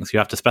of things. You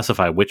have to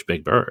specify which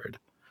Big Bird.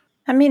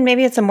 I mean,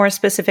 maybe it's a more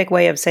specific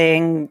way of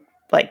saying,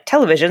 like,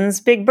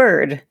 television's Big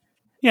Bird.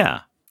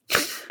 Yeah.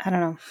 I don't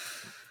know.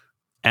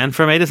 And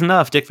from 8 is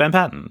Enough, Dick Van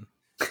Patten.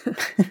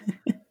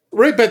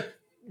 Right, but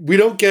we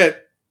don't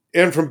get,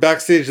 and from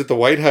backstage at the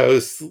White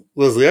House,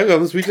 Leslie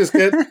Uggams, we just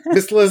get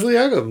Miss Leslie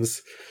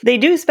Uggams. They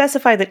do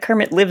specify that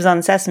Kermit lives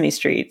on Sesame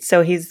Street,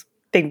 so he's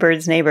Big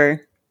Bird's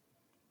neighbor.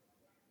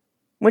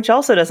 Which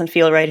also doesn't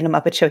feel right in a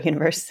Muppet Show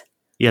universe.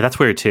 Yeah, that's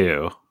weird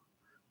too.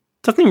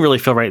 Doesn't even really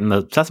feel right in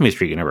the Sesame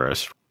Street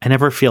universe. I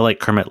never feel like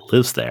Kermit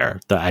lives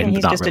there. I've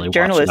not really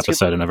watched an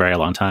episode in a very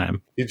long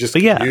time. He just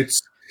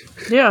commutes.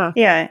 Yeah.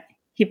 Yeah.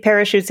 He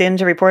parachutes in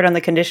to report on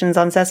the conditions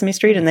on Sesame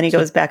Street, and then he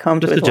goes back home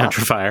to his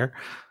gentrifier.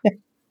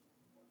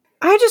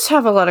 I just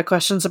have a lot of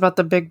questions about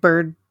the Big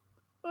Bird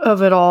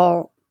of it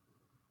all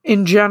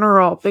in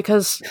general,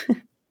 because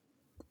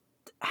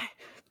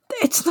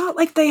it's not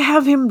like they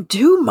have him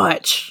do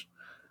much.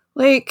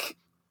 Like,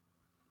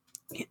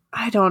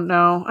 I don't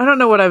know. I don't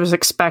know what I was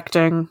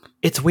expecting.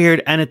 It's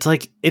weird, and it's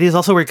like, it is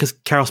also weird because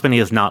Carol Spinney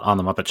is not on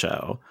The Muppet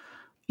Show.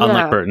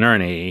 Unlike Bert and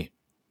Ernie,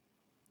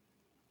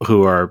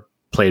 who are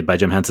played by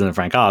Jim Henson and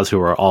Frank Oz, who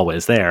are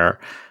always there.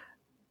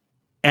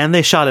 And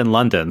they shot in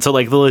London. So,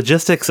 like, the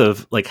logistics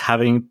of, like,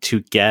 having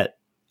to get...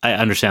 I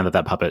understand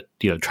that puppet,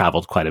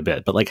 traveled quite a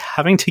bit. But, like,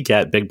 having to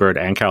get Big Bird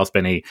and Carol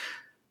Spinney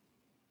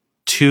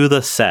to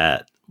the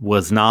set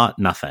was not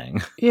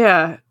nothing.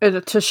 Yeah,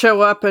 and to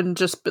show up and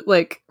just,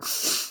 like...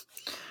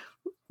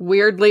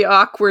 weirdly,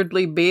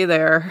 awkwardly be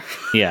there.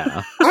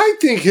 Yeah. I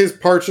think his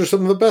parts are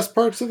some of the best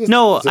parts of this.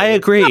 No, episode. I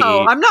agree.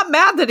 No, I'm not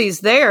mad that he's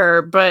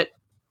there, but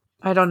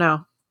I don't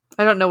know.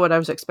 I don't know what I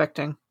was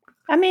expecting.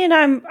 I mean,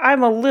 I'm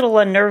a little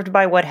unnerved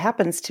by what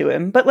happens to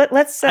him, but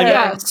let's.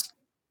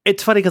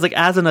 It's funny because, like,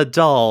 as an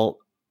adult,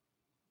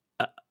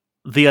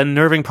 the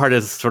unnerving part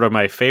is sort of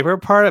my favorite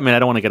part. I mean, I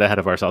don't want to get ahead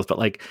of ourselves, but,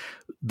 like,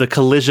 the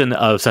collision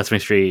of Sesame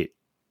Street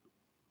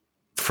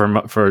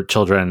for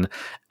children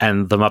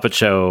and The Muppet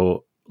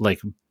Show, like,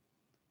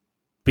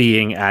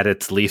 being at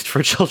its least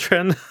for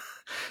children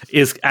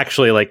is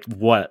actually, like,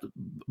 what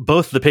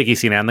both the Piggy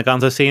scene and the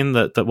Gonzo scene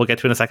that we'll get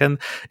to in a second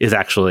is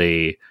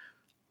actually,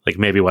 like,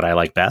 maybe what I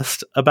like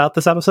best about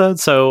this episode.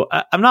 So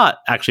I'm not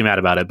actually mad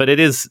about it, but it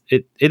is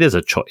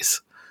a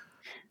choice.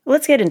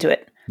 Let's get into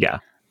it. Yeah.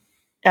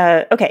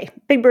 Okay.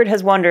 Big Bird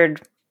has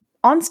wandered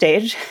on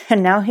stage,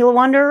 and now he'll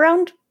wander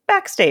around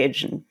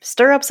backstage and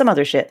stir up some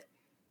other shit.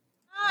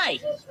 Hi,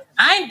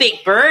 I'm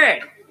Big Bird.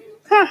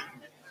 Huh.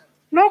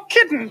 No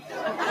kidding.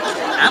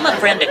 I'm a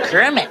friend of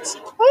Kermit's.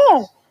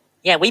 Oh.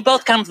 Yeah, we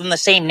both come from the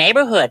same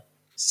neighborhood,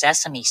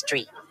 Sesame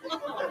Street.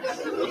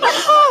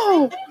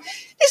 Oh,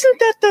 isn't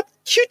that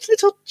cute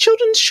little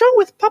children's show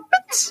with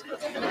puppets?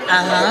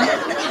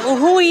 Uh-huh. Well,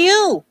 who are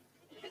you?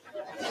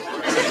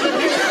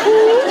 Who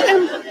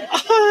am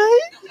I?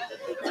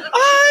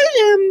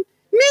 I am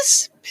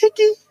Miss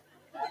Piggy.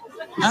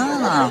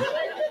 Oh.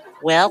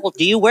 Well,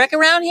 do you work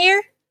around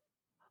here?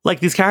 Like,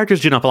 these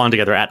characters do not belong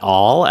together at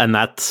all, and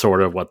that's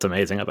sort of what's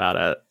amazing about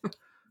it.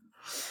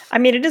 I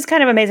mean, it is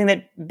kind of amazing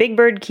that Big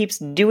Bird keeps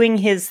doing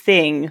his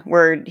thing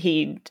where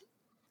he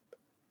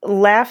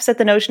laughs at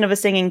the notion of a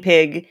singing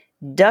pig,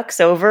 ducks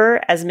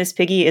over as Miss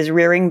Piggy is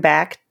rearing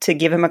back to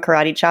give him a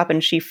karate chop,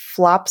 and she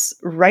flops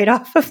right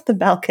off of the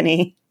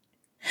balcony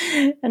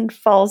and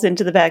falls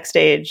into the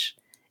backstage.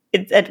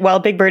 While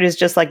Big Bird is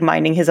just, like,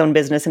 minding his own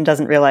business and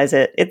doesn't realize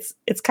it.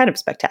 It's kind of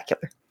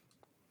spectacular.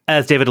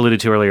 As David alluded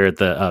to earlier,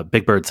 the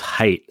Big Bird's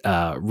height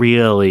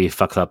really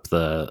fucks up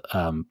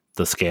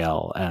the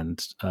scale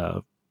and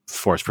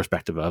forced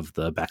perspective of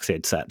the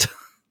backstage set.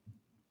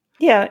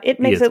 Yeah, it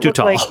makes it look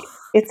like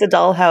it's a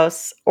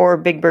dollhouse, or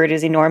Big Bird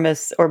is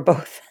enormous, or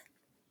both.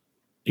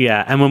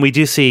 Yeah, and when we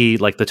do see,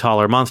 like, the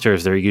taller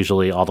monsters, they're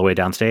usually all the way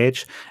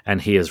downstage,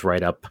 and he is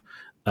right up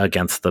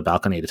against the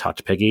balcony to talk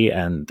to Piggy,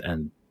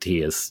 and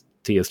he is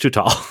too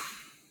tall.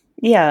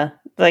 Yeah,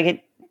 like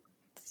it.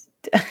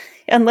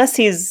 Unless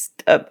he's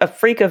a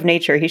freak of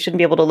nature, he shouldn't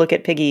be able to look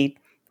at Piggy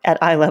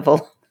at eye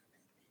level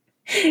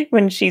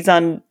when she's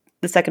on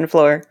the second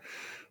floor.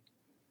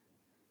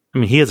 I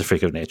mean, he is a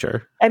freak of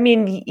nature. I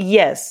mean,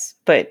 yes,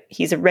 but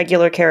he's a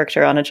regular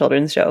character on a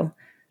children's show.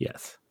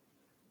 Yes.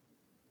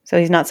 So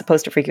he's not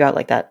supposed to freak you out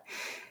like that.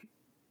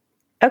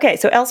 Okay,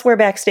 so elsewhere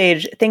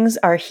backstage, things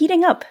are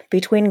heating up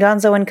between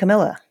Gonzo and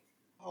Camilla.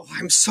 Oh,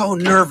 I'm so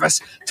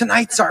nervous.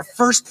 Tonight's our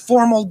first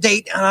formal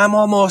date, and I'm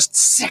almost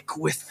sick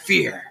with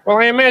fear. Well,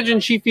 I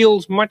imagine she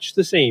feels much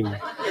the same.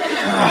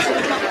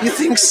 You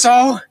think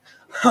so?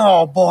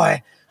 Oh,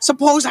 boy.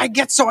 Suppose I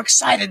get so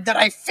excited that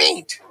I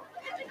faint.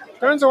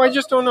 Gonzo, I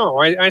just don't know.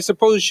 I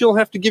suppose she'll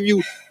have to give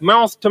you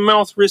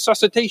mouth-to-mouth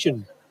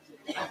resuscitation.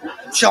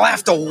 She'll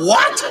have to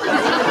what?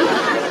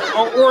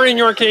 Or in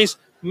your case,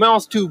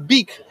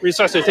 mouth-to-beak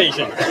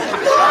resuscitation.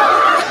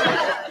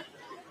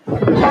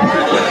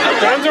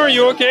 Gonzo, are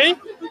you okay?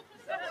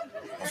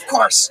 Of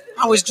course.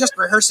 I was just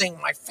rehearsing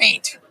my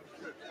faint.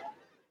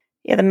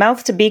 Yeah, the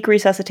mouth-to-beak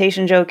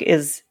resuscitation joke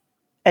is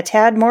a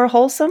tad more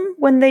wholesome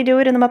when they do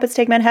it in The Muppets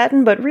Take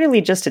Manhattan, but really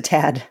just a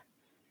tad.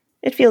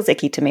 It feels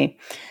icky to me.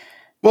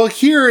 Well,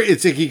 here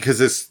it's icky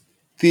because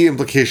the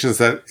implication is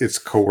that it's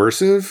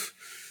coercive.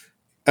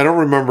 I don't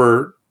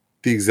remember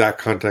the exact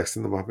context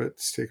in The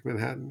Muppets Take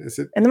Manhattan. Is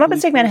it in The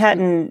Muppets Take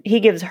Manhattan?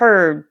 He gives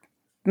her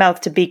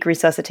mouth to beak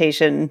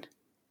resuscitation,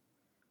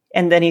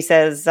 and then he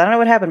says, "I don't know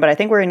what happened, but I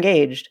think we're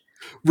engaged."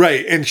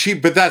 Right,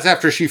 but that's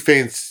after she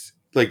faints,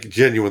 like,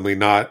 genuinely,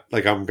 not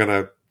like I'm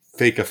gonna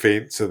fake a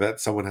faint so that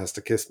someone has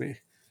to kiss me.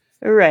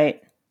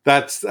 Right.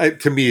 That's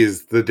to me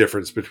is the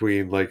difference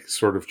between, like,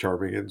 sort of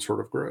charming and sort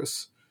of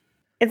gross.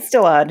 It's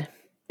still odd.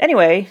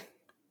 Anyway,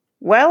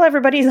 while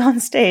everybody's on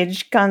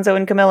stage, Gonzo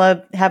and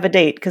Camilla have a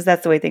date, because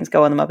that's the way things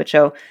go on The Muppet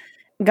Show.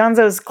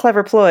 Gonzo's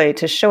clever ploy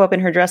to show up in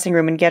her dressing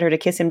room and get her to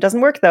kiss him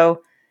doesn't work,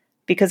 though,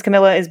 because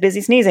Camilla is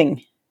busy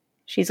sneezing.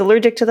 She's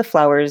allergic to the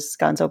flowers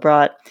Gonzo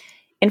brought.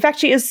 In fact,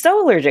 she is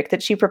so allergic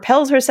that she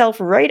propels herself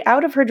right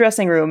out of her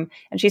dressing room,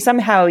 and she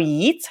somehow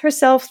yeets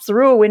herself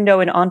through a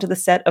window and onto the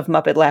set of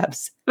Muppet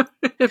Labs.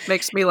 It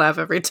makes me laugh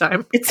every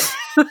time. It's,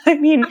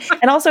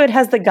 and also it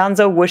has the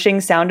Gonzo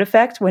whooshing sound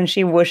effect when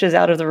she whooshes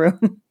out of the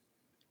room.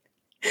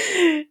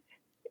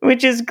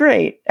 Which is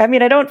great. I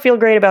don't feel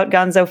great about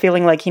Gonzo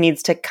feeling like he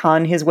needs to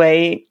con his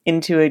way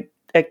into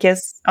a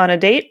kiss on a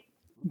date,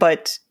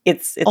 but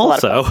it's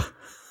also, a lot of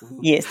fun.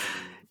 Yes.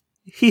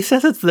 He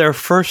says it's their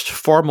first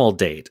formal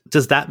date.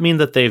 Does that mean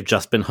that they've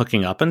just been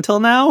hooking up until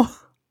now?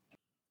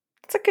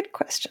 That's a good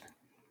question.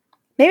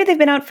 Maybe they've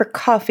been out for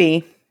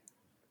coffee,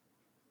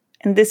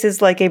 and this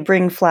is like a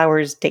bring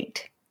flowers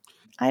date.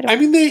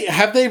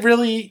 Have they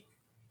really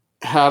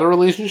had a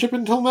relationship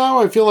until now?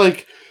 I feel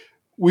like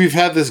we've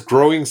had this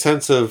growing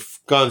sense of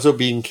Gonzo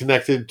being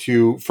connected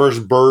to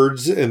first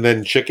birds and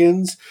then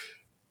chickens,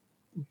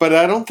 but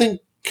I don't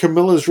think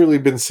Camilla's really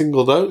been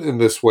singled out in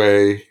this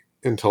way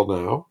until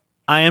now.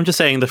 I am just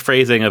saying the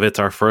phrasing of it's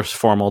our first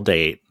formal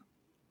date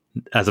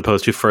as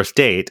opposed to first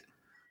date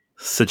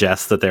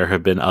suggests that there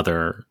have been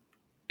other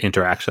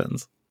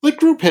interactions. Like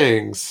group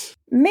hangs.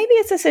 Maybe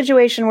it's a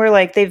situation where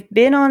like they've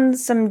been on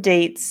some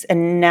dates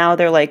and now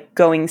they're like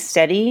going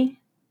steady.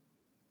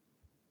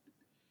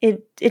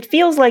 It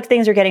feels like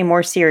things are getting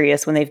more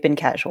serious when they've been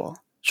casual.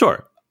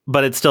 Sure.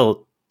 But it's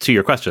still, to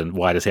your question,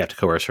 why does he have to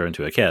coerce her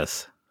into a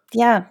kiss?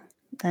 Yeah.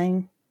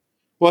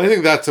 Well, I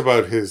think that's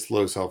about his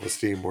low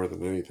self-esteem more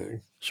than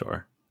anything.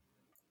 Sure.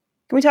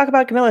 Can we talk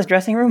about Camilla's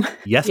dressing room?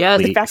 Yes,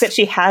 please. The fact that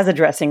she has a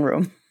dressing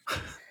room.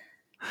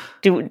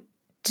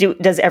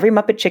 Does every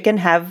Muppet Chicken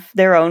have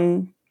their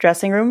own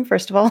dressing room,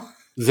 first of all?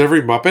 Does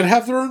every Muppet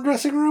have their own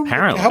dressing room?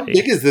 Apparently. How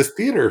big is this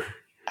theater?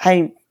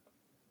 I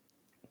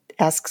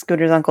ask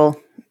Scooter's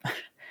uncle.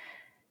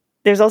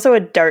 There's also a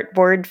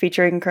dartboard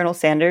featuring Colonel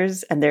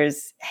Sanders, and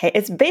there's hay.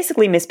 It's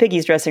basically Miss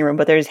Piggy's dressing room,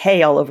 but there's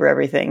hay all over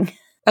everything.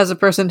 As a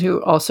person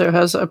who also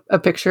has a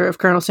picture of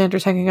Colonel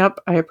Sanders hanging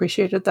up, I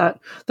appreciated that.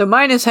 Though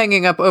mine is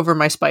hanging up over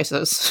my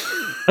spices.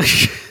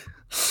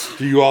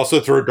 Do you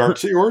also throw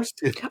darts at yours?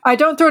 I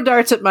don't throw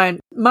darts at mine.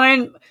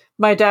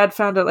 My dad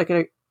found it like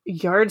a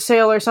yard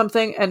sale or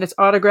something, and it's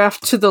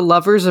autographed to the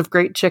lovers of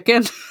great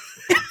chicken.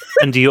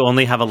 And do you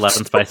only have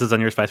 11 spices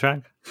on your spice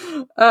rack?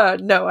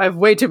 No, I have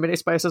way too many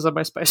spices on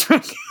my spice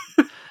rack.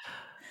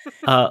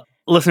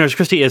 Listeners,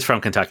 Christy is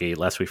from Kentucky,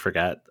 lest we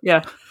forget.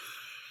 Yeah.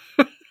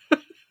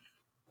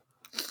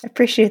 I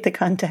appreciate the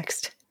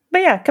context.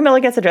 But yeah, Camilla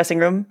gets a dressing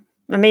room.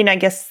 I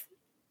guess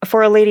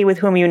for a lady with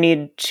whom you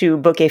need to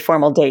book a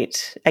formal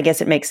date, I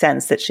guess it makes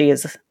sense that she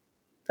is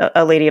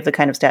a lady of the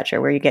kind of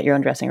stature where you get your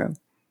own dressing room.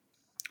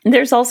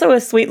 There's also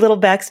a sweet little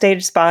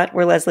backstage spot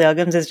where Leslie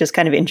Uggams is just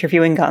kind of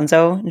interviewing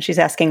Gonzo, and she's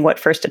asking what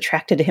first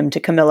attracted him to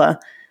Camilla.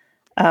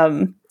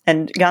 And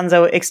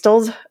Gonzo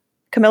extols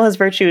Camilla's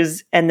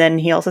virtues, and then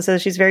he also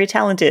says she's very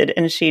talented,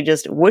 and she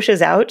just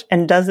whooshes out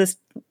and does this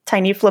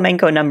tiny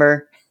flamenco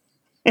number.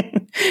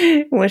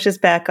 Whooshes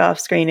back off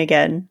screen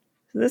again.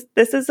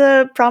 This is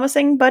a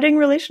promising budding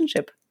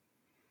relationship.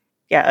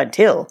 Yeah,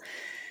 until.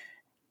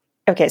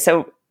 Okay,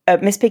 so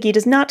Miss Piggy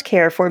does not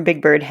care for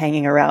Big Bird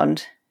hanging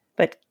around.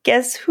 But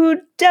guess who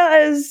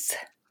does?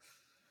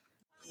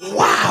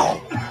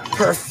 Wow!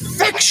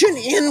 Perfection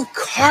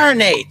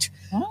incarnate!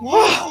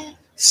 Wow!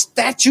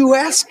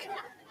 Statuesque,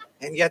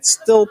 and yet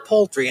still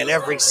poultry in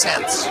every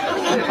sense.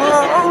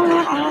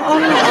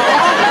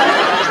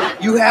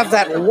 You have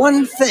that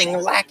one thing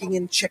lacking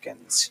in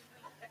chickens.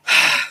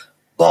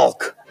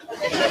 Bulk.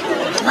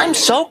 I'm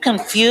so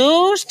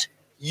confused.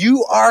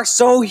 You are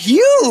so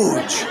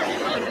huge!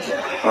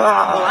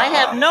 I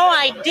have no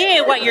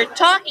idea what you're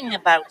talking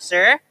about,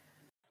 sir.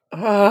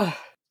 Boy,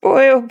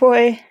 oh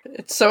boy.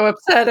 It's so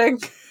upsetting.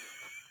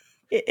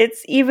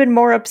 It's even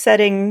more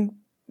upsetting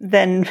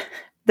than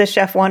the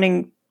chef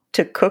wanting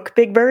to cook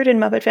Big Bird in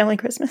Muppet Family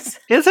Christmas.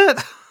 Is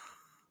it?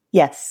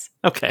 Yes.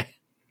 Okay.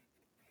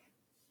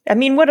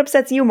 What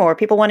upsets you more?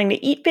 People wanting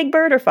to eat Big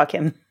Bird or fuck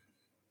him?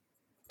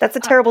 That's a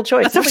terrible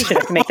choice. Somebody should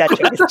have to make that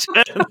choice.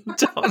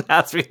 Don't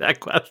ask me that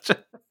question.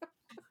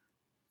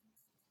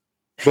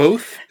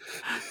 Both?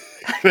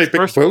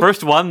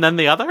 First one, then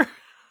the other?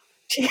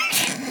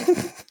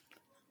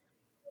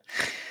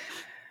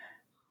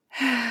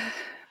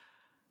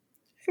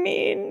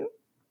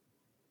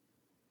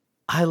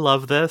 I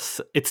love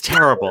this. It's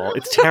terrible.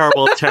 It's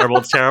terrible. It's terrible.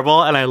 It's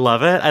terrible. And I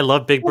love it. I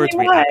love Big Bird's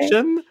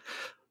reaction.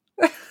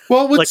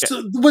 Well,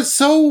 what's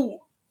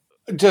so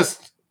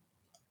just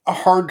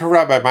hard to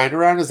wrap my mind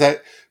around is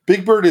that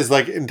Big Bird is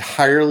like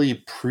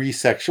entirely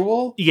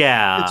pre-sexual.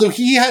 Yeah. And so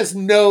he has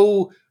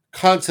no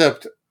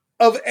concept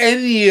of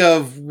any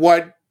of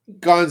what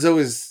Gonzo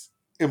is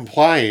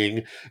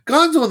implying.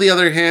 Gonzo, on the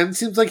other hand,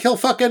 seems like he'll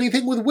fuck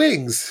anything with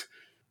wings.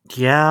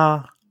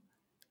 Yeah.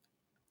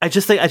 I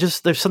just think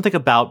there's something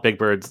about Big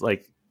Bird's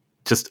like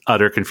just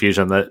utter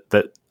confusion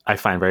that I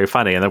find very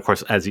funny. And of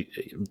course, the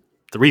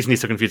reason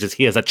he's so confused is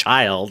he is a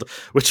child,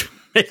 which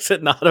makes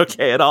it not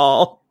okay at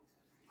all.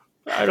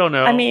 I don't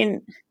know.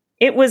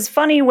 It was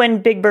funny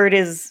when Big Bird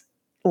is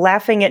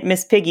laughing at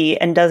Miss Piggy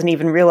and doesn't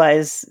even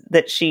realize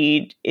that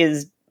she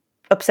is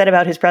upset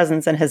about his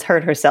presence and has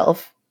hurt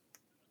herself.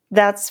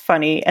 That's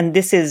funny. And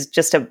this is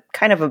just a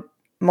kind of a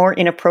more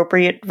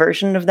inappropriate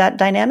version of that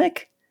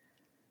dynamic.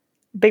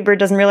 Big Bird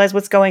doesn't realize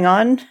what's going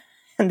on,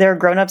 and they're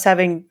grown-ups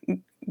having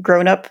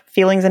grown-up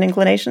feelings and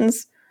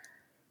inclinations,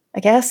 I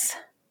guess.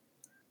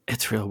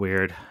 It's real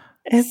weird.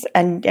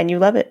 And you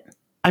love it.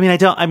 I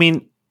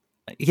mean,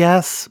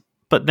 yes,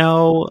 but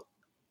no.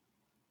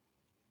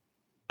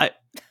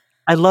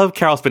 I love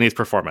Carol Spinney's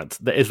performance.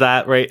 Is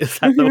that right? Is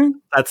that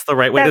that's the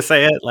right way to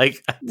say it?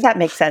 Like, that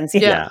makes sense.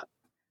 Yeah.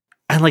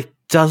 And like,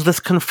 does this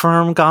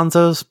confirm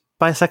Gonzo's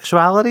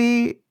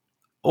bisexuality,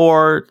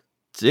 or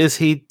is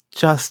he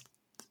just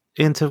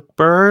into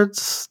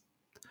birds?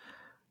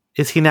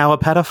 Is he now a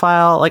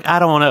pedophile? Like, I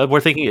don't want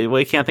to.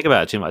 We can't think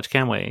about it too much,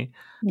 can we?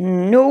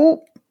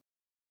 No.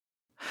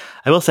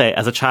 I will say,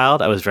 as a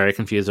child, I was very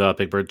confused about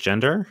Big Bird's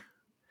gender.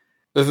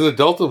 As an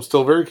adult, I'm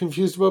still very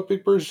confused about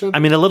Big Bird's gender. I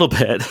mean, a little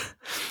bit,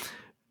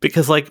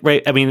 because, like,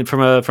 right? I mean,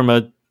 from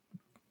a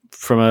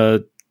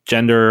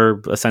gender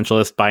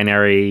essentialist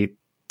binary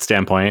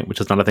standpoint,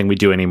 which is not a thing we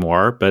do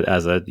anymore, but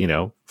as a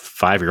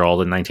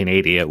 5-year-old in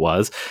 1980, it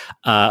was.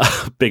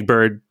 Big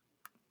Bird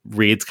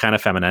reads kind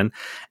of feminine,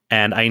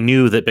 and I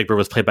knew that Big Bird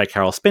was played by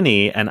Carol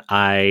Spinney, and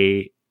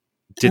I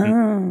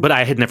didn't, but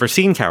I had never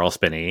seen Carol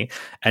Spinney,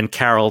 and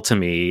Carol to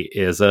me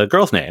is a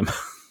girl's name.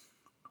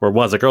 Or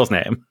was a girl's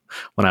name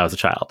when I was a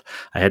child.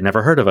 I had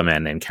never heard of a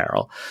man named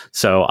Carol.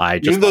 So I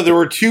just... Even though there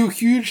were 2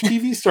 huge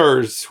TV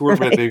stars who were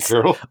men named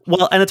Carol.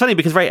 Well, and it's funny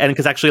because,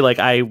 because actually, like,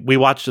 we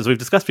watched, as we've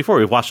discussed before,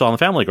 we've watched All in the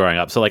Family growing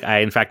up. So, like, I,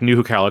 in fact, knew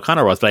who Carol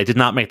O'Connor was, but I did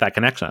not make that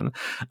connection.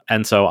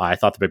 And so I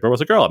thought the Big Bird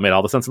was a girl. It made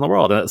all the sense in the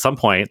world. And at some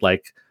point,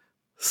 like,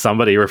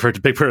 somebody referred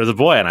to Big Bird as a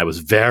boy, and I was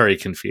very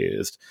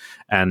confused.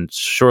 And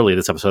surely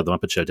this episode of The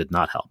Muppet Show did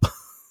not help.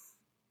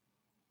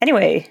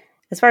 Anyway...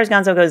 As far as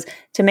Gonzo goes,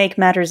 to make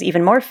matters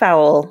even more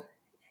foul,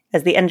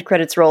 as the end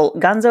credits roll,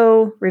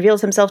 Gonzo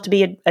reveals himself to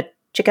be a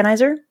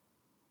chickenizer.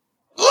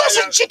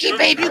 Listen, Chicky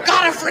babe, you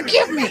gotta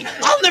forgive me.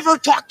 I'll never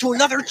talk to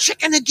another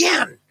chicken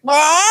again.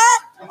 Oh,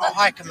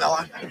 hi,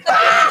 Camilla.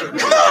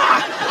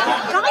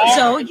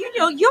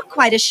 Gonzo, you're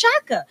quite a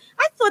shocker.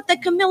 I thought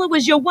that Camilla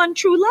was your one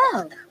true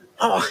love.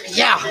 Oh,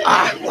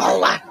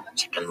 yeah.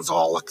 Chickens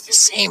all look the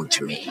same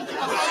to me.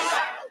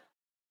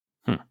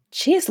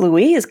 Jeez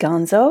Louise,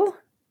 Gonzo.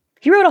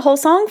 He wrote a whole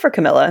song for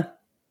Camilla,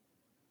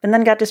 and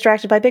then got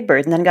distracted by Big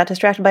Bird, and then got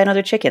distracted by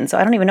another chicken, so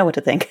I don't even know what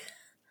to think.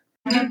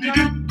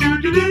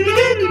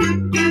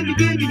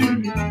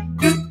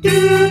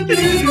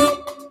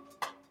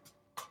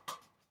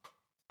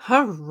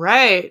 All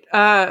right.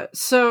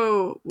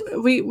 So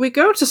we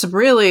go to some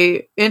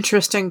really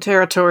interesting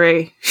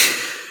territory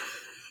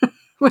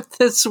with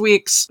this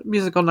week's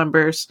musical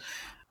numbers.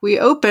 We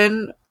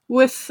open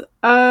with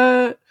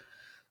a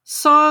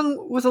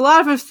song with a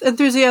lot of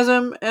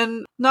enthusiasm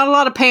and not a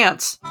lot of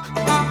pants.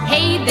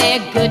 Hey there,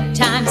 good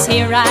times,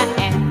 here I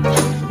am.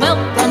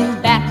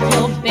 Welcome back,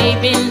 your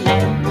baby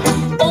land.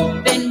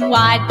 Open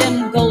wide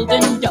them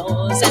golden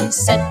doors and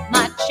set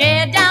my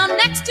chair down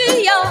next to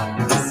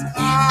yours.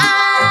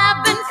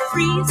 I've been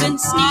freezing,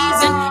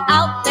 sneezing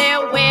out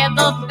there where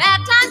the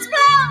bad times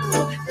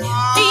blow.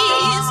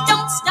 Please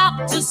don't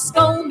stop to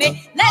scold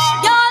me.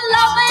 Let your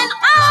loving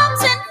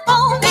arms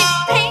enfold me.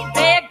 Hey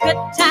there, good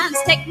times,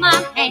 take my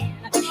hand.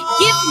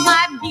 Give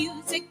my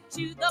music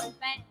to the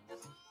band.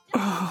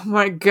 Oh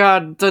my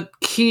god, the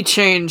key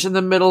change in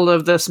the middle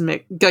of this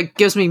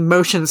gives me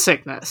motion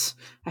sickness.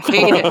 I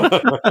hate it.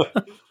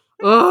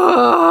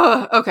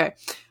 Okay.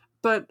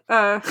 But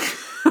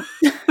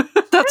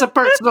that's a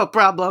personal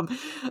problem.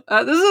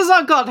 This is a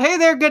song called Hey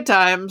There, Good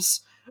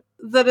Times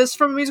that is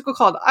from a musical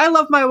called I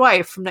Love My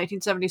Wife from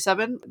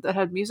 1977 that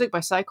had music by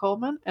Cy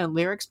Coleman and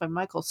lyrics by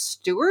Michael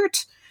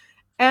Stewart.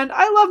 And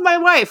I Love My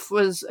Wife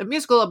was a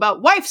musical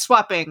about wife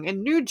swapping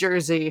in New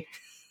Jersey.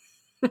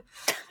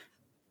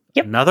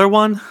 Yep. Another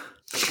one?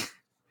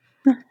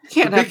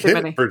 Can't have too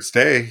many. For its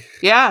day.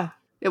 Yeah,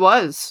 it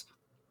was.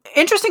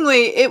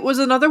 Interestingly, it was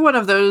another one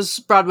of those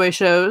Broadway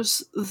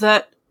shows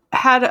that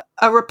had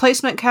a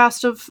replacement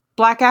cast of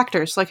black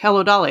actors like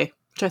Hello Dolly,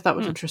 which I thought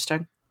was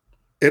interesting.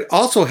 It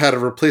also had a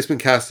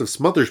replacement cast of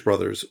Smothers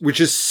Brothers, which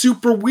is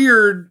super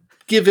weird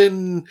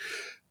given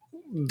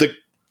the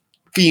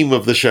theme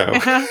of the show.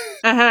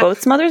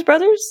 Both Smothers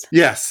Brothers?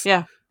 Yes.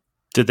 Yeah.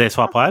 Did they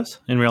swap wives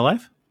in real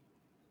life?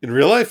 In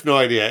real life, no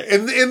idea.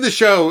 In the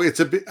show, it's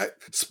a bit,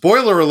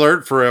 spoiler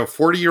alert for a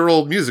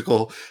 40-year-old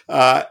musical.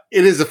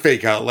 It is a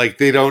fake out. Like,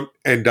 they don't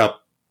end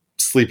up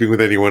sleeping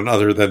with anyone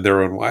other than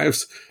their own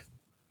wives.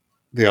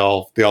 They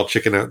all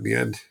chicken out in the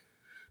end.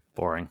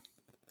 Boring.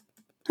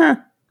 Huh.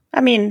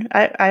 I mean,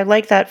 I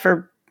like that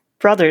for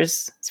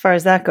brothers, as far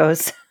as that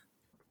goes.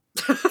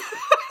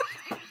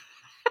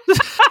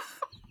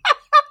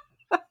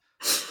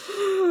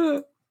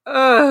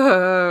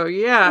 Oh,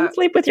 yeah. Don't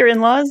sleep with your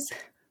in-laws.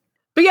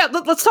 But yeah,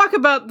 let's talk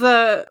about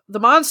the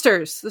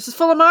monsters. This is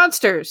full of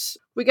monsters.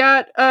 We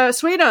got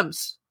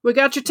Sweetums. We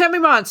got your Timmy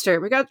Monster.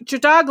 We got your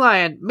Dog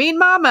Lion, Mean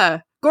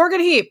Mama,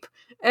 Gorgon Heap,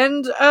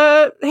 and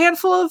a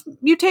handful of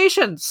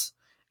mutations.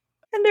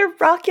 And they're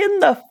rocking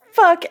the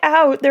fuck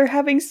out. They're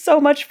having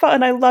so much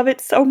fun. I love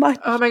it so much.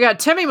 Oh my god,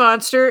 Timmy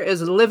Monster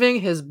is living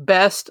his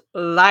best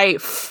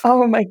life.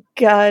 Oh my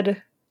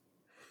god.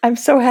 I'm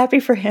so happy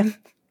for him.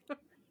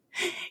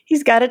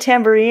 He's got a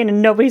tambourine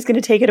and nobody's going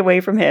to take it away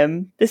from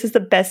him. This is the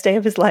best day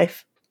of his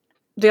life.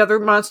 The other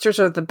monsters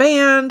are the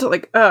band.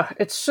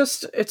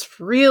 It's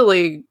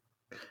really...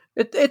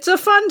 It's a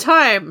fun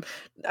time.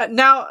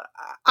 Now,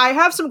 I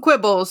have some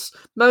quibbles,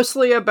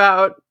 mostly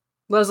about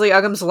Leslie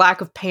Uggams' lack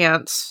of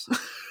pants.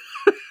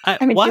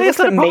 I mean, why she is looks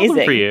that a problem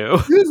amazing. for you?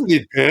 She doesn't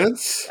need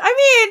pants.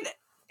 I mean,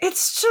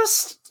 it's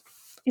just...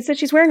 He said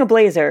she's wearing a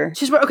blazer.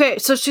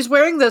 So she's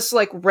wearing this,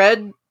 like,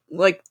 red,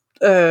 like,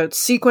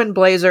 sequin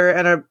blazer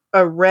and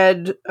a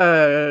red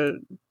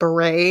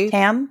beret.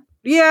 Tam?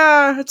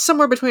 Yeah, it's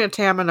somewhere between a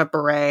tam and a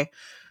beret.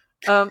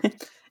 And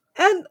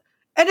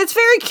it's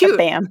very cute.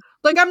 Bam.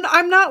 Like,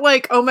 I'm not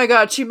like, oh my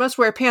god, she must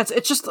wear pants.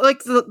 It's just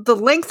like the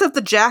length of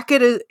the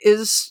jacket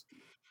is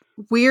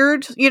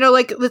weird. You know,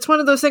 like, it's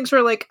one of those things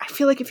where, like, I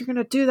feel like if you're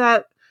gonna do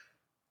that,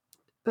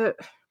 there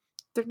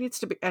needs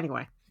to be...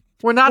 Anyway,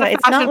 we're not a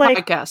fashion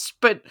podcast,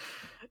 but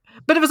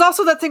it was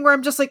also that thing where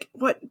I'm just like,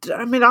 what?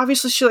 I mean,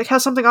 obviously she, like,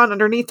 has something on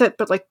underneath it,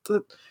 but, like,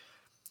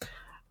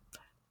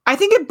 I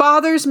think it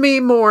bothers me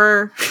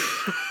more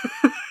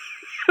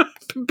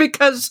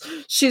because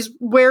she's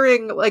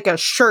wearing, like, a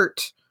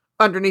shirt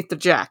underneath the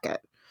jacket.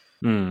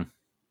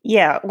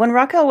 Yeah, when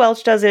Raquel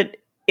Welch does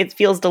it, it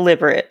feels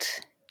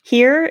deliberate.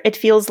 Here, it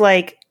feels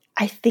like,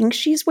 I think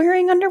she's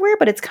wearing underwear,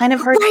 but it's kind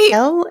of hard to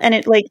tell, and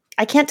it, like,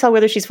 I can't tell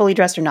whether she's fully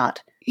dressed or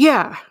not.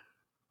 Yeah.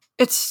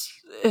 It's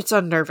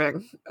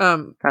unnerving. I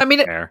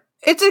mean,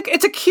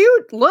 it's a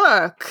cute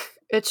look.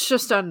 It's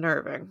just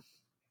unnerving.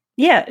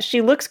 Yeah,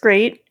 she looks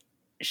great.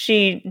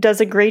 She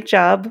does a great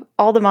job.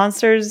 All the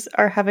monsters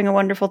are having a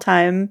wonderful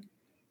time.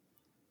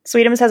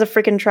 Sweetums has a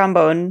freaking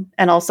trombone,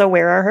 and also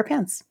where are her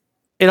pants?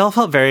 It all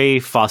felt very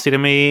Fosse to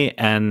me,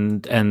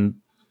 and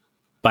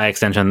by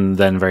extension,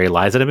 then very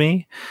Liza to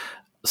me.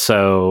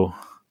 So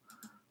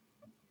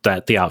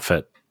that the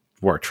outfit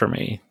worked for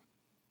me.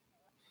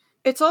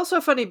 It's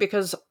also funny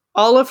because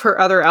all of her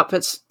other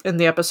outfits in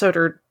the episode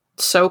are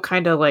so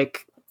kind of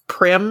like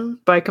prim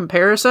by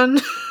comparison.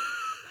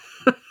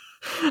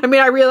 I mean,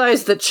 I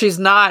realize that she's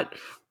not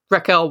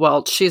Raquel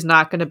Welch. She's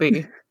not going to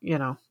be, you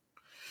know.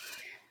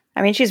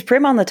 I mean, she's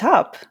prim on the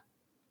top.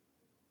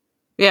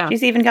 Yeah.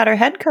 She's even got her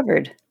head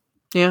covered.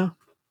 Yeah.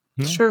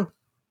 It's true.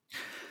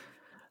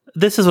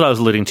 This is what I was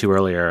alluding to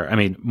earlier. I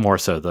mean, more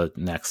so the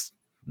next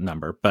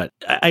number. But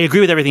I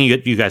agree with everything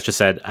you guys just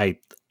said.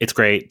 It's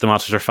great. The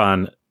monsters are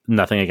fun.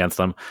 Nothing against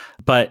them.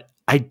 But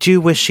I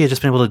do wish she had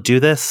just been able to do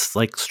this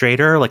like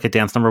straighter, like a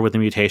dance number with the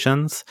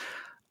mutations.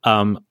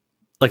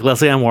 Like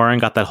Leslie Ann Warren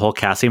got that whole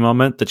Cassie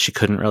moment that she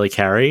couldn't really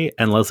carry,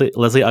 and Leslie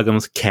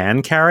Uggams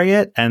can carry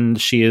it, and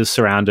she is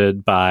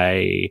surrounded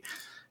by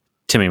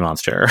Timmy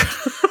Monster.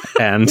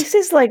 And this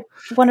is like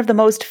one of the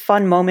most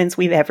fun moments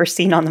we've ever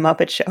seen on the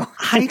Muppet Show.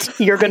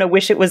 You're going to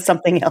wish it was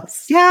something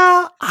else.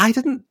 Yeah, I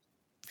didn't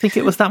think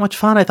it was that much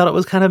fun. I thought it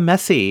was kind of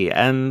messy,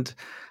 and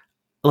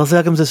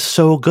Leslie Uggams is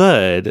so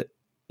good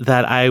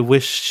that I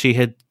wish she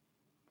had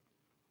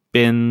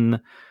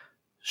been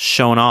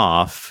shown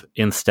off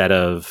instead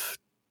of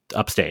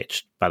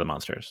upstaged by the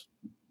monsters.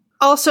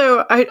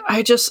 Also,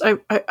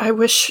 I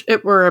wish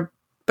it were a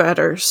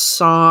better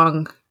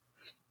song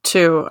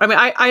too. I mean,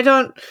 I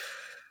don't.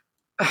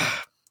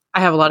 I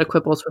have a lot of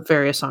quibbles with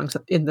various songs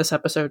in this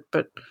episode,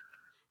 but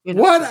you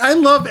know. What? I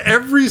love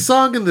every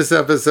song in this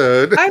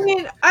episode. I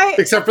mean,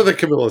 except for the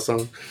Camilla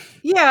song.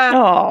 Yeah.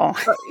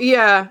 Oh.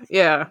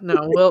 Yeah.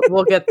 No,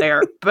 we'll get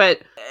there.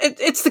 But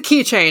it's the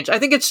key change. I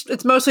think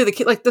it's mostly the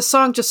key. Like, the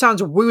song just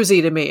sounds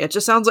woozy to me. It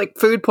just sounds like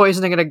food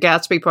poisoning at a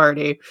Gatsby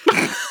party.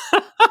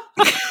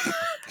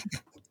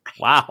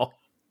 Wow.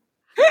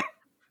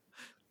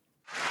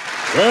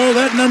 Well,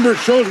 that number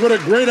shows what a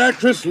great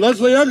actress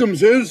Leslie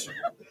Uggams is.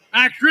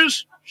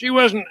 Actress? She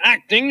wasn't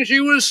acting, she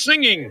was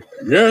singing.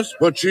 Yes,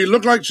 but she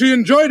looked like she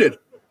enjoyed it.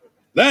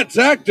 That's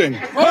acting.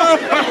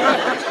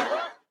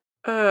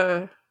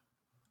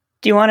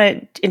 Do you want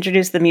to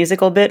introduce the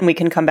musical bit and we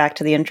can come back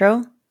to the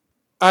intro?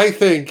 I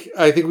think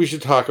we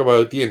should talk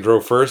about the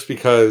intro first,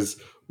 because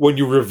when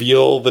you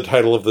reveal the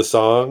title of the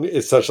song,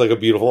 it's such like a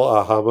beautiful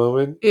aha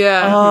moment.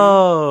 Yeah.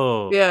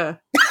 Oh. Yeah.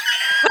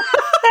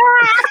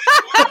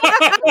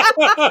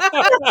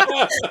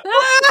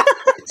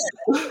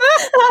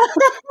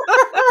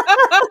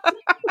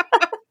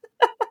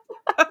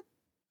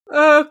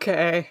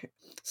 Okay.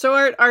 So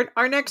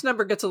our next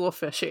number gets a little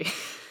fishy.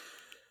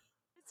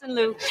 Listen,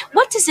 Lou,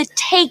 what does it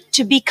take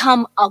to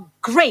become a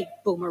great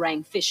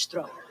boomerang fish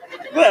thrower?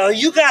 Well,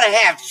 you gotta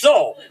have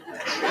soul. And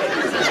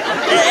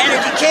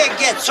if you can't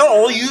get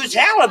soul, use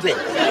halibut.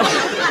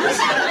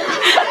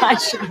 I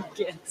shouldn't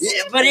guess.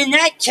 Yeah, but in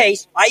that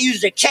case, I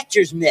use a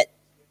catcher's mitt.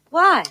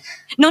 Why?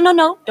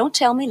 No. Don't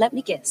tell me. Let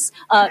me guess.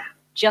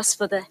 Just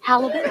for the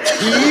halibut?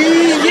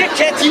 You're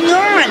catching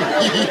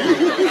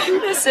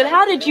on. Listen,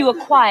 how did you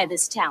acquire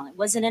this talent?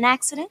 Was it an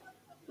accident?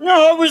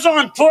 No, it was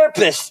on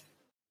purpose.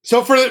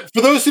 So for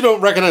those who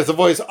don't recognize the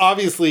voice,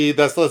 obviously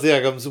that's Leslie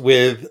Uggams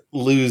with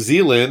New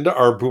Zealand,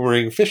 our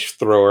boomerang fish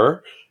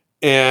thrower.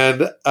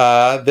 And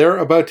they're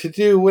about to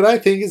do what I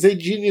think is a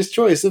genius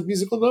choice of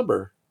musical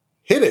number.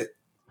 Hit it.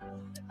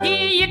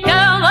 Here you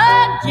come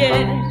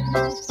again,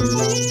 looking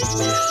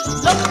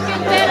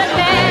better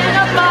than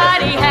a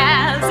body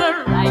has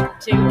a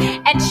right to,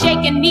 and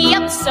shaking me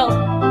up so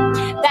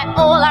that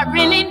all I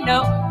really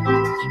know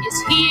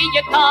is here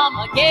you come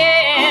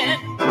again,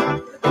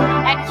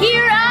 and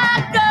here I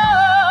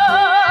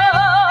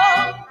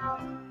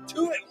go.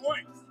 Two at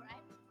once.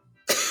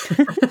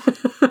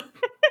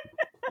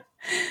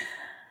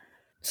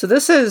 So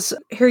this is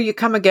Here You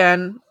Come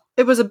Again.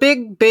 It was a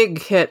big,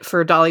 big hit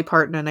for Dolly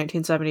Parton in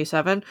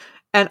 1977,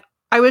 and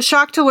I was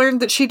shocked to learn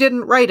that she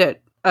didn't write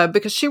it,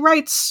 because she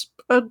writes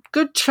a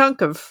good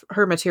chunk of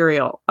her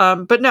material.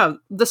 But no,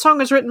 the song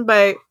was written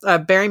by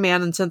Barry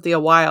Mann and Cynthia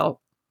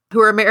Weil, who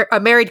are a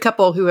married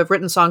couple who have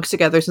written songs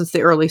together since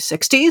the early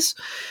 60s,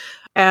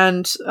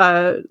 and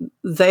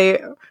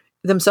they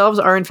themselves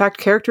are in fact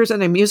characters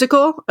in a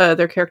musical.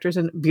 They're characters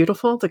in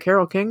Beautiful, the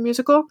Carole King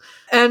musical.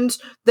 And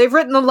they've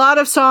written a lot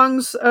of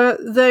songs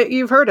that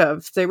you've heard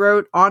of. They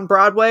wrote On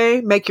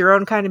Broadway, Make Your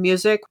Own Kind of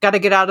Music, Gotta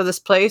Get Out of This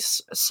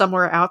Place,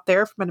 Somewhere Out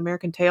There from An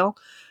American Tail.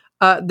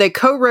 They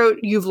co-wrote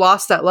You've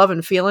Lost That Love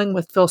and Feeling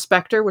with Phil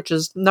Spector, which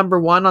is number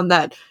 1 on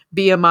that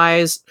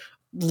BMI's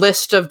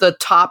list of the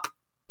top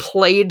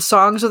played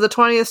songs of the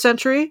 20th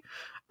century.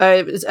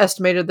 It is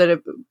estimated that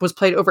it was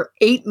played over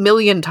 8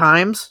 million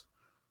times.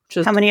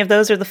 How many of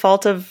those are the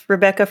fault of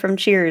Rebecca from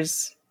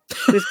Cheers,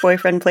 whose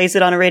boyfriend plays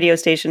it on a radio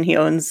station he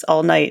owns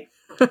all night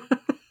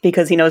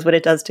because he knows what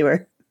it does to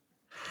her?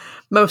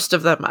 Most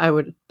of them, I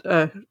would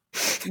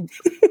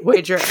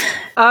wager.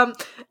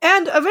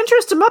 And of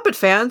interest to Muppet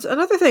fans,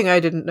 another thing I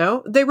didn't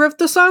know, they wrote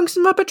the songs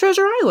in Muppet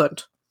Treasure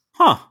Island.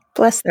 Huh.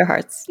 Bless their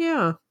hearts.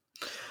 Yeah.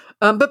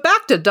 But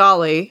back to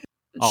Dolly.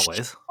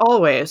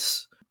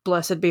 Always.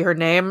 Blessed be her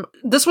name.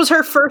 This was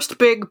her first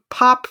big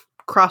pop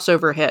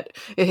crossover hit.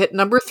 It hit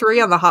number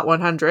 3 on the Hot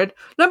 100,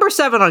 number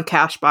 7 on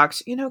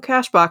Cashbox. You know,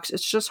 Cashbox,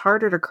 it's just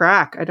harder to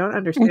crack. I don't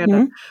understand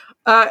it.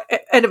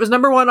 And it was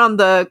number 1 on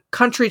the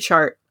country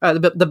chart,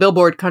 the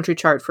Billboard country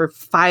chart for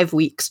 5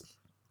 weeks.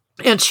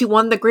 And she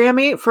won the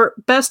Grammy for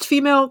Best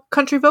Female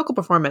Country Vocal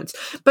Performance.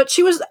 But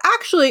she was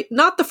actually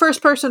not the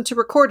first person to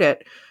record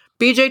it.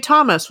 B.J.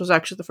 Thomas was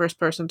actually the first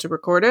person to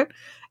record it.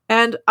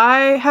 And I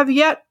have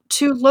yet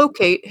to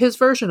locate his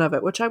version of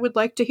it, which I would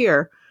like to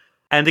hear.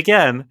 And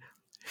again,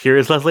 here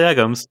is Leslie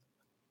Uggams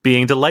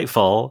being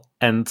delightful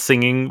and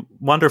singing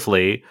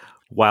wonderfully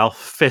while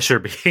fish are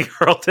being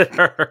hurled at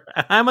her.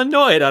 I'm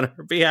annoyed on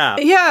her behalf.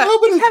 Yeah, no,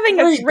 but he's having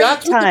a great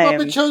That's time. what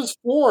the Muppet Show's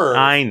for.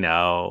 I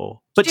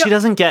know, but she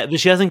doesn't get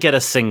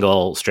a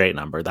single straight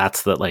number.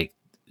 That's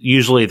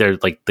usually they're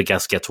like the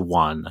guest gets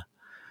 1.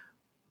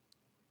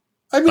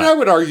 I mean, I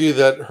would argue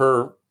that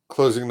her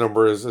closing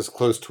number is as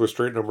close to a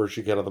straight number as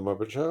you get on the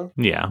Muppet Show.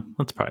 Yeah,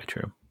 that's probably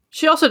true.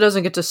 She also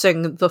doesn't get to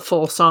sing the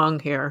full song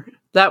here.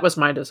 That was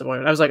my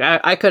disappointment. I was like,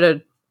 I could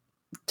have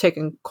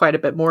taken quite a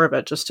bit more of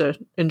it just to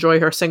enjoy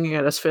her singing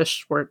it as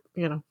fish were,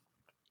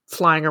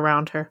 flying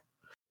around her.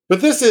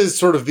 But this is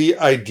sort of the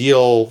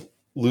ideal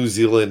New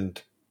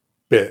Zealand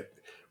bit,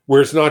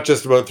 where it's not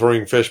just about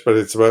throwing fish, but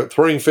it's about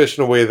throwing fish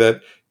in a way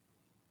that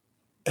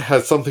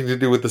has something to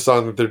do with the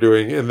song that they're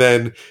doing. And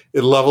then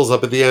it levels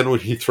up at the end when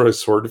he throws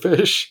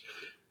swordfish.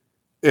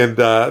 And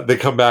they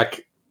come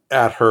back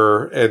at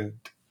her and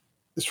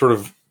sort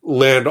of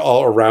land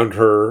all around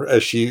her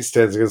as she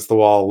stands against the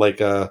wall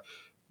like a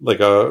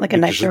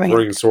knife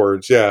throwing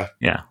swords. Yeah.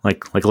 Yeah.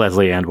 Like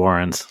Leslie Ann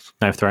Warren's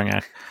knife throwing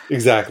act.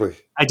 Exactly.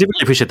 I did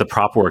really appreciate the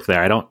prop work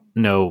there. I don't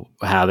know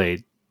how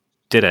they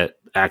did it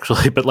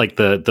actually, but like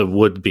the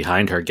wood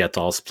behind her gets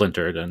all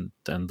splintered and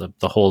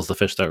the holes the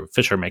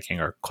fish are making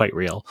are quite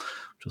real,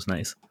 which was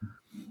nice.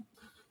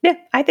 Yeah,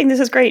 I think this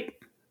is great.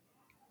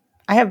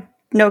 I have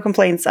no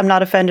complaints. I'm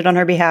not offended on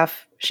her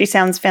behalf. She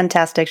sounds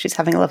fantastic. She's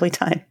having a lovely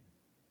time.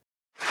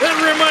 That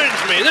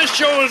reminds me, this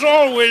show has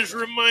always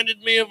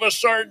reminded me of a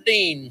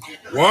sardine.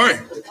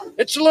 Why?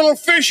 It's a little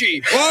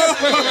fishy.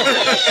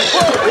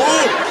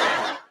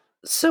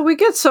 So we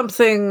get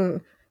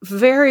something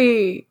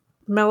very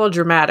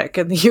melodramatic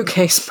in the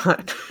UK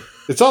spot.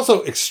 It's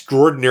also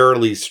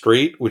extraordinarily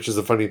straight, which is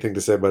a funny thing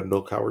to say about a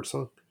Noel Coward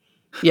song.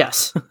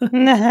 Yes.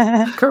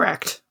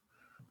 Correct.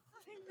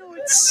 I know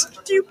it's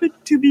stupid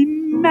to be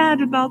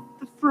mad about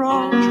the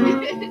frog.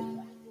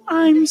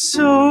 I'm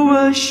so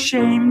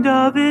ashamed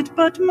of it,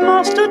 but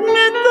must admit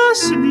the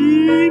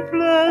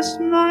sleepless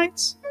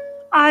nights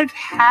I've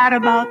had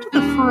about the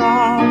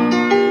frog.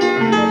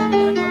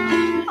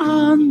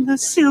 On the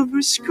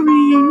silver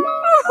screen,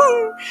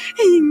 ooh,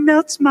 he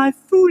melts my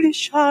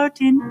foolish heart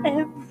in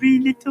every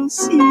little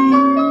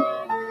scene.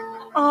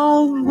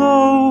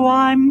 Although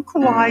I'm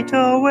quite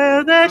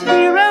aware that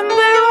here and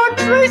there are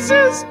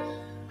traces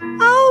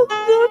of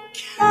the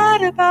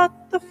cat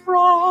about the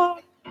frog.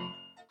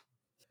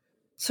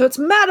 So it's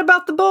Mad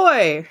About the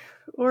Boy,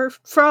 or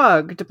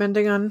Frog,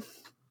 depending on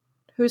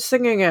who's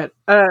singing it.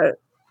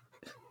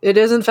 It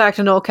is, in fact,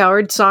 a Noel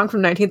Coward song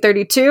from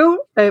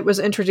 1932. It was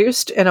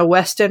introduced in a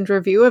West End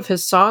review of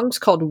his songs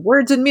called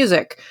Words and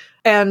Music.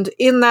 And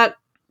in that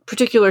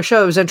particular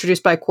show, it was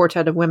introduced by a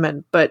quartet of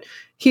women. But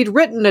he'd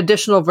written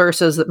additional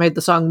verses that made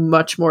the song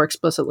much more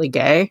explicitly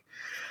gay.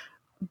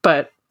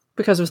 But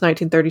because it was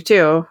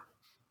 1932,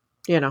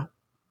 you know,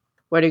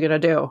 what are you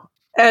going to do?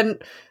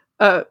 And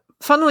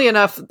funnily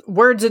enough,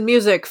 Words and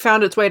Music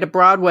found its way to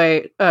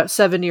Broadway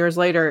 7 years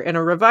later in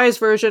a revised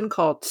version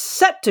called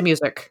Set to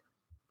Music.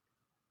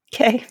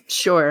 Okay.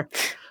 Sure.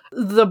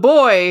 The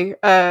boy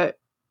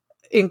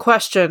in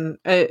question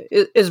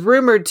is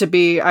rumored to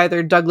be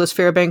either Douglas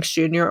Fairbanks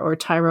Jr. or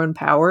Tyrone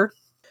Power,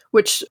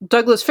 which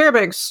Douglas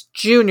Fairbanks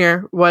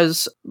Jr.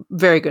 was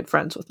very good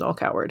friends with Noel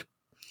Coward.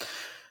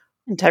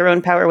 And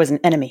Tyrone Power was an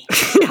enemy.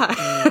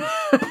 Yeah.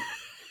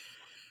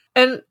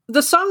 And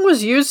the song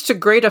was used to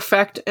great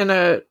effect in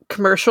a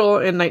commercial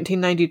in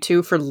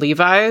 1992 for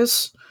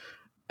Levi's.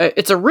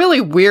 It's a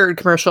really weird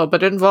commercial,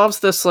 but it involves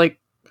this like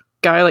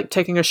guy like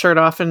taking his shirt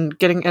off and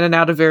getting in and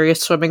out of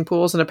various swimming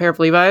pools in a pair of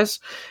Levi's.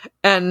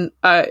 And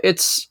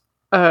it's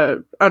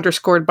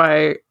underscored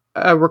by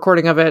a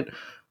recording of it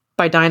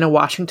by Dinah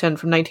Washington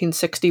from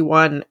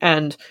 1961.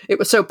 And it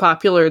was so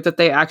popular that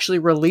they actually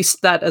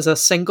released that as a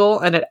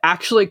single, and it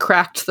actually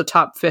cracked the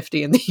top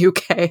 50 in the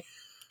UK.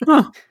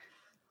 Huh.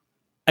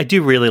 I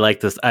do really like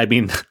this. I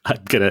mean,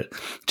 I'm gonna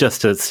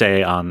just to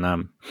stay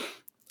on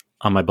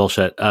my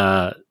bullshit.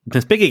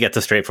 Miss Piggy gets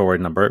a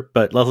straightforward number,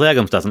 but Leslie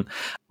Uggams doesn't.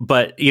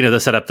 But you know, the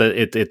setup that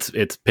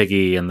it's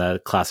Piggy in the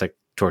classic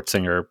torch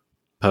singer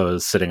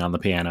pose, sitting on the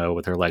piano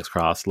with her legs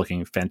crossed,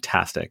 looking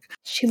fantastic.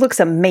 She looks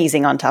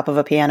amazing on top of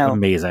a piano.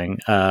 Amazing,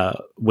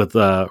 with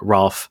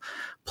Rolf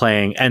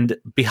playing, and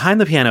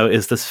behind the piano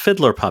is this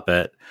fiddler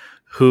puppet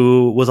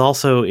who was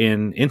also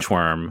in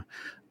Inchworm.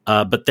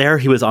 But there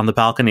he was on the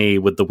balcony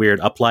with the weird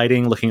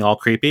uplighting, looking all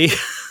creepy.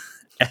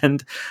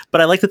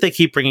 But I like that they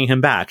keep bringing him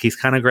back. He's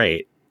kind of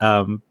great.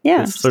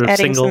 Sort of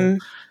single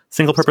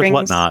purpose strings.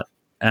 Whatnot.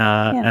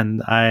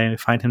 And I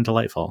find him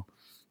delightful.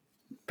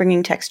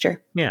 Bringing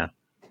texture. Yeah.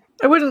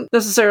 I wouldn't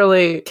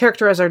necessarily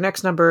characterize our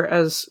next number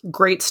as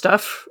great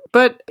stuff,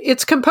 but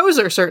its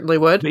composer certainly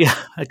would. Yeah,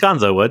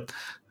 Gonzo would.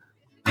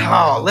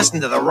 Oh, listen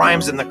to the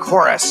rhymes in the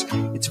chorus.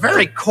 It's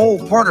very Cole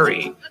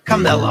Portery.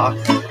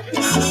 Camilla.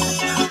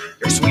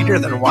 You're sweeter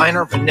than wine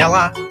or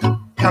vanilla.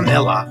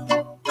 Camilla.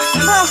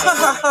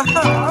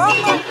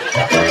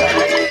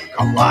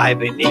 Come lie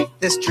beneath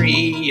this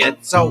tree,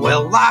 it's a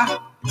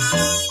willa.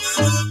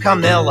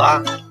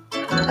 Camilla.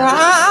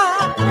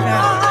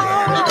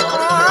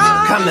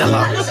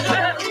 Camilla.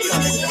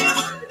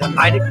 The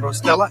night it grows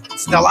Stella,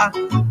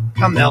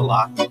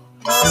 Camilla.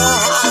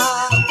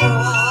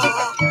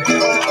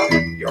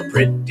 You're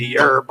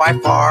prettier by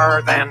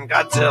far than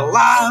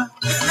Godzilla.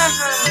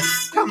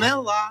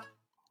 Camilla.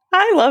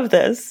 I love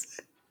this.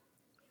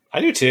 I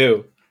do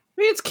too.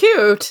 I mean, it's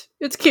cute.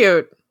 It's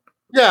cute.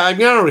 Yeah, I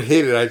mean, I don't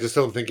hate it. I just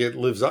don't think it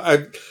lives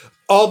on.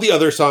 All the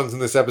other songs in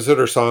this episode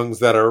are songs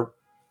that are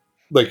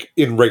like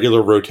in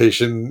regular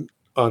rotation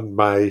on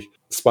my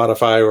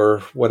Spotify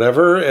or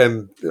whatever,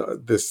 and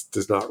this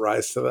does not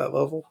rise to that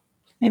level.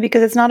 Maybe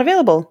because it's not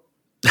available.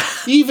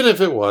 Even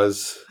if it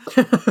was.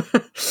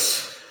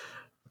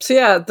 So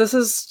yeah, this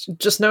is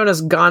just known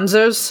as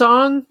Gonzo's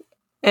song.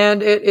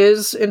 And it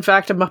is, in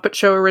fact, a Muppet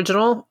Show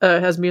original.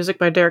 It has music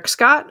by Derek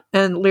Scott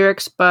and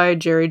lyrics by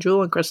Jerry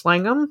Jewell and Chris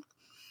Langham.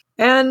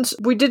 And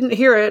we didn't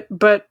hear it,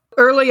 but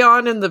early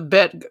on in the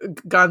bit,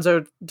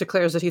 Gonzo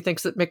declares that he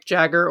thinks that Mick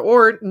Jagger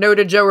or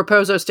noted Joe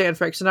Raposo stan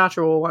Frank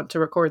Sinatra will want to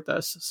record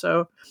this.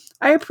 So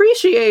I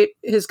appreciate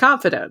his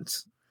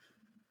confidence.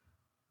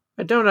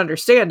 I don't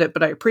understand it,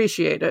 but I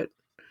appreciate it.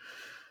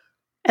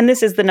 And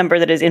this is the number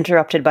that is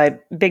interrupted by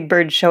Big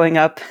Bird showing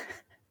up.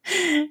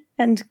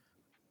 And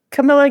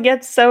Camilla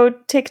gets so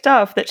ticked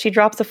off that she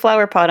drops a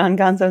flower pot on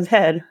Gonzo's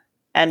head.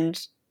 And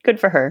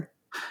good for her.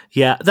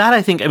 Yeah, that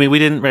I think, I mean,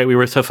 we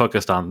were so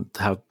focused on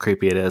how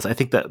creepy it is. I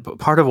think that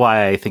part of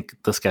why I think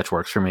the sketch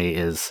works for me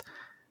is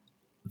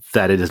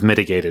that it is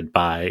mitigated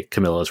by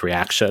Camilla's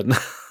reaction.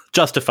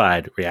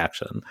 Justified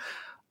reaction.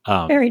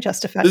 Very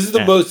justified. This is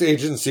the most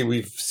agency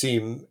we've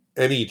seen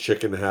any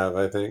chicken have,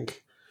 I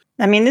think.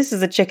 I mean, this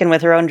is a chicken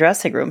with her own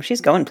dressing room.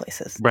 She's going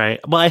places. Right.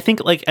 Well, I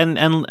think like,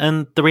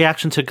 and the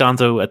reaction to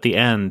Gonzo at the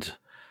end,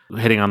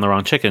 hitting on the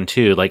wrong chicken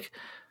too, like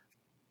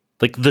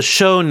the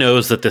show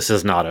knows that this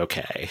is not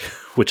okay,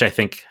 which I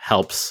think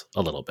helps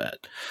a little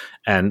bit,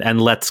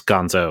 and lets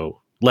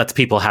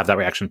people have that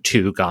reaction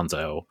to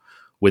Gonzo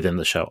within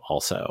the show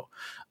also.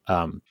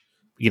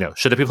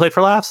 Should it be played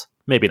for laughs?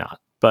 Maybe not,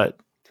 but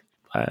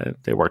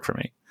they worked for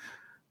me.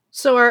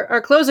 So our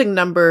closing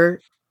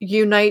number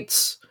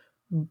unites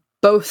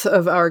both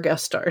of our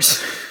guest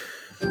stars.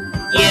 You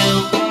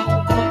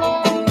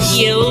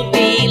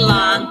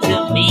belong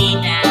to me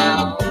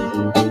now.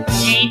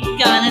 Ain't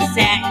gonna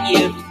set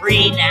you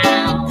free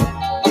now.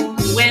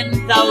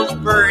 When those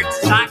birds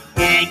start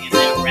hanging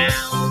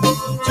around,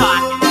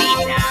 talking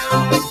me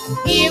down.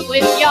 Hear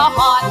with your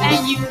heart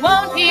and you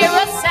won't hear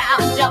a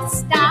sound.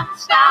 Just stop,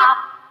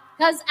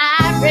 'cause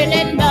I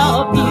really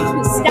love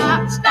you.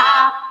 Stop.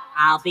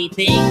 I'll be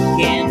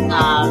thinking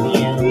of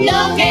you.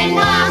 Look in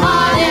my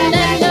heart and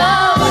let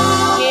love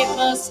keep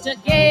us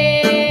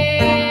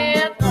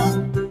together.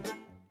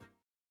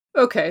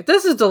 Okay,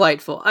 this is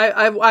delightful.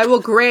 I will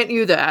grant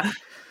you that.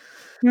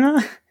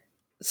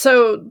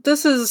 So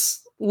this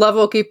is Love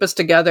Will Keep Us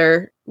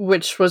Together,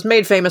 which was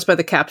made famous by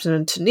the Captain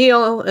and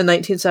Tennille in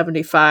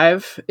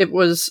 1975. It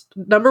was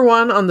number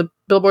 1 on the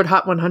Billboard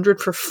Hot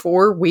 100 for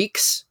 4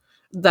 weeks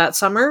that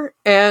summer,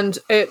 and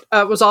it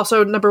was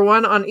also number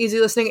 1 on Easy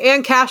Listening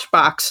and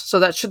Cashbox, so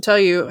that should tell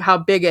you how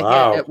big a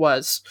hit it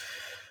was.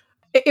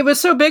 It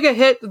was so big a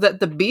hit that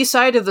the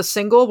B-side of the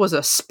single was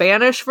a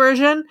Spanish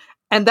version,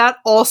 and that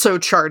also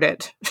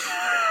charted.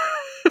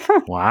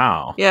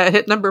 Wow. Yeah, it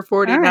hit number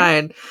 49.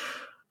 Right.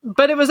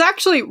 But it was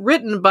actually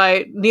written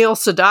by Neil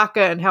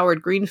Sedaka and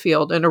Howard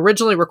Greenfield and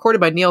originally recorded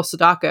by Neil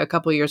Sedaka a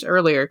couple of years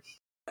earlier.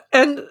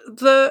 And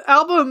the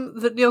album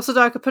that Neil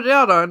Sedaka put it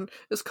out on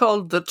is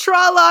called The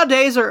Tra-La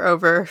Days Are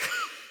Over.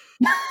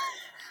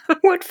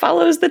 What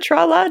follows the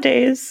Tra-La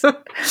days?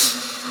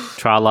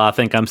 Tra-La,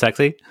 think I'm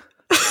sexy?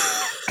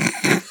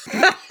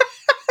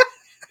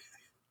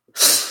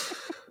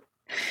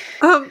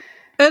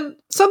 And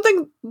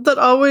something that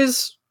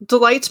always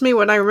delights me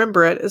when I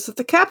remember it is that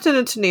the Captain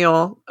and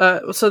Tennille,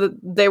 so that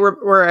they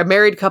were a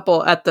married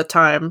couple at the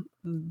time.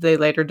 They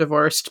later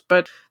divorced,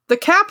 but the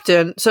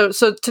Captain, so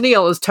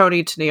Tennille is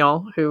Toni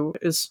Tennille, who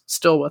is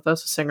still with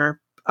us, a singer.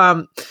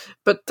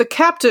 But the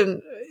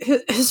Captain,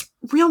 his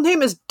real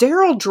name is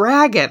Daryl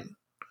Dragon.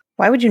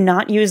 Why would you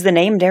not use the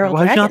name Daryl Dragon?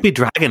 Why would you not be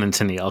Dragon and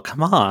Tennille?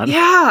 Come on.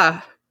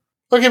 Yeah.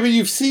 Okay, but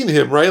you've seen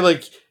him, right?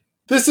 Like,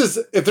 this is,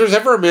 if there's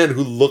ever a man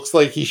who looks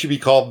like he should be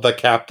called the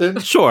Captain,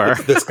 sure,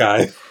 it's this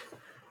guy.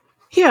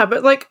 Yeah,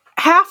 but like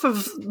half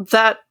of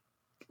that,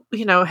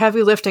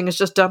 heavy lifting is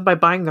just done by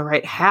buying the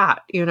right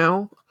hat,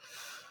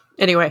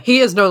 Anyway, he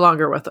is no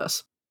longer with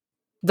us.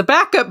 The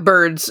backup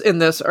birds in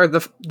this are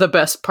the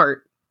best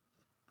part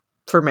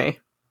for me.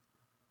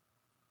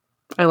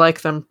 I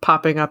like them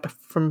popping up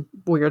from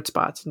weird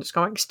spots and just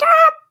going,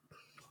 stop!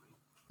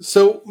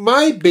 So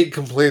my big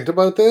complaint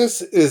about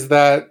this is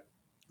that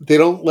they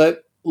don't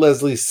let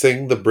Leslie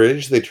sing the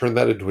bridge. They turn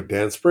that into a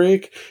dance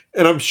break.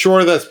 And I'm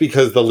sure that's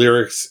because the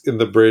lyrics in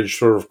the bridge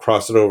sort of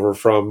cross it over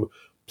from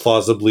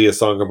plausibly a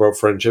song about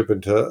friendship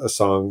into a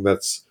song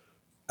that's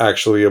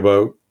actually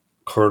about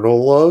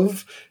carnal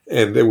love.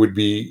 And it would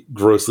be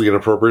grossly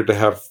inappropriate to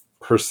have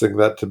her sing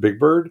that to Big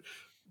Bird.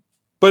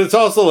 But it's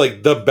also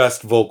like the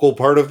best vocal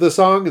part of the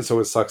song. And so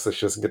it sucks that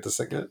she doesn't get to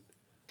sing it.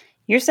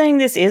 You're saying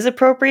this is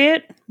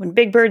appropriate when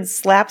Big Bird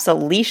slaps a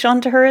leash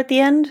onto her at the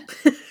end?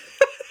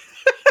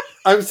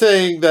 I'm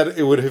saying that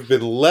it would have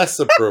been less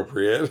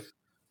appropriate.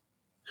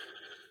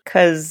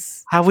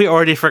 Because... Have we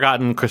already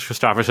forgotten Chris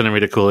Christopherson and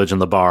Rita Coolidge in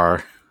the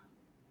bar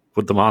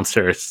with the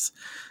monsters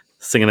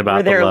singing about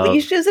were there the love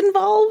leashes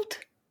involved?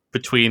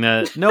 Between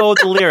the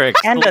lyrics.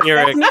 And the a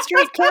lyrics. Sesame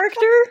Street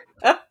character?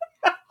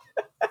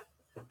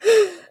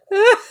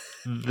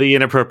 The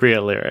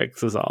inappropriate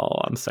lyrics is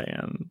all I'm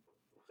saying.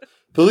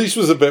 The leash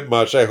was a bit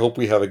much. I hope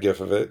we have a gif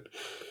of it.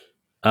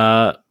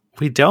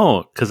 We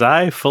don't, because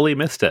I fully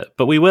missed it.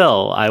 But we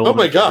will. I will. Oh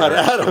my God,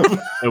 Adam.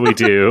 And we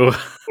do.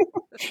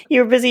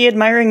 You were busy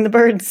admiring the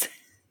birds.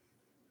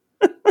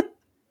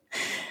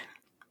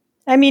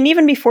 I mean,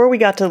 even before we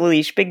got to the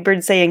leash, Big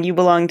Bird saying, "You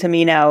belong to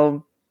me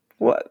now,"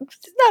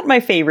 not my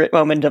favorite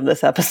moment of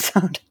this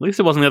episode. At least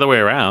it wasn't the other way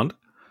around.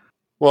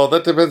 Well,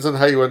 that depends on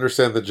how you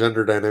understand the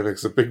gender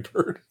dynamics of Big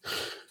Bird.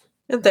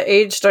 And the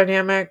age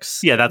dynamics.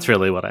 Yeah, that's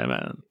really what I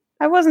meant.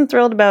 I wasn't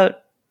thrilled about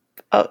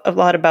a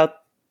lot about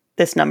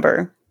this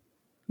number.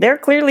 They're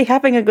clearly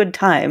having a good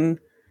time.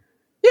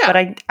 Yeah. But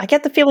I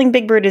get the feeling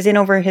Big Bird is in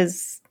over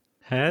his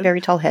head? Very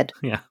tall head.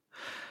 Yeah.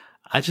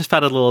 I just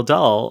found it a little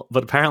dull,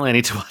 but apparently I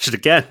need to watch it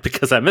again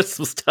because I missed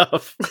some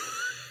stuff.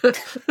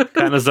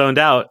 Kind of zoned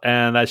out,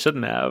 and I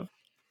shouldn't have.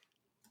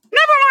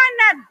 Never mind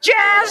that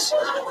jazz.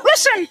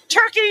 Listen,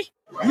 Turkey.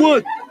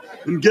 What?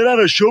 And get out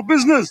of show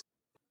business?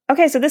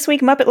 Okay, so this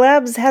week Muppet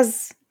Labs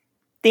has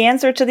the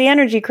answer to the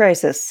energy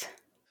crisis.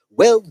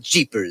 Well,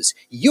 jeepers,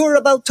 you're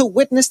about to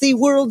witness the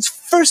world's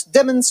first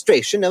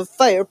demonstration of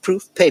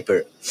fireproof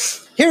paper.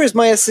 Here is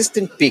my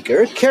assistant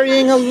Beaker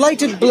carrying a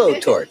lighted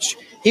blowtorch.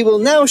 He will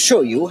now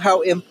show you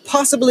how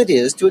impossible it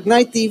is to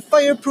ignite the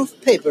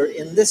fireproof paper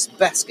in this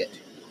basket.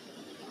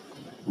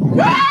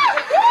 There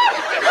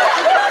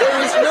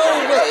is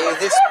no way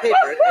this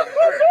paper can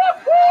burn.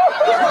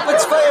 With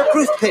Muppet's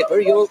fireproof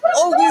paper, you'll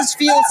always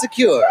feel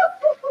secure.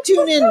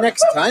 Tune in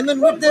next time and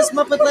witness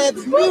Muppet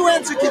Lab's new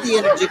answer to the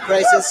energy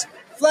crisis,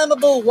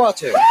 flammable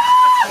water.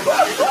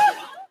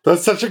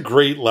 That's such a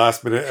great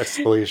last-minute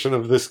explanation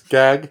of this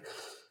gag.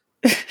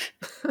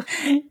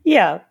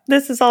 Yeah,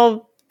 this is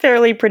all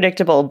fairly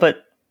predictable,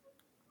 but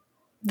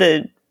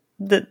the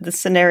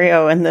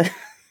scenario and the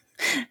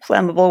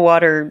flammable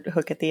water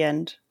hook at the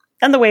end.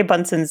 And the way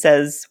Bunsen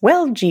says,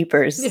 well,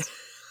 jeepers. Yeah.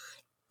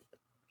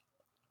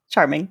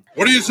 Charming.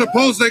 What do you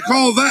suppose they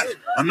call that?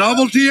 A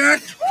novelty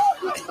act?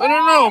 I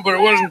don't know, but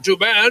it wasn't too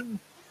bad.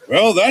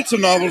 Well, that's a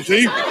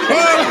novelty.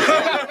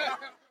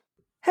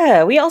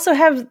 We also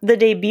have the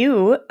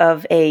debut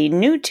of a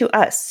new to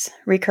us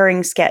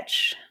recurring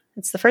sketch.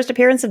 It's the first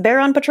appearance of Bear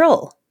on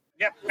Patrol.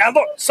 Yep. Now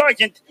look,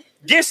 Sergeant,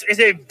 this is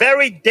a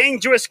very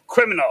dangerous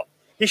criminal.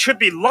 He should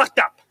be locked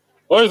up.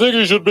 I think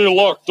he should be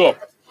locked up.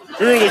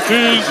 Here are the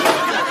keys.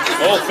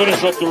 I'll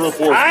finish up the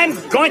report.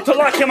 I'm going to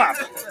lock him up.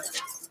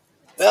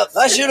 Well,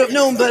 I should have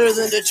known better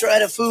than to try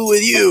to fool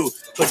with you,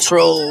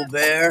 Patrol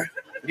Bear.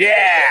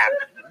 Yeah,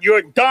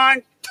 you're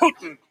darn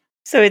tootin'.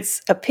 So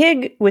it's a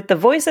pig with the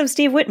voice of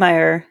Steve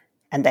Whitmire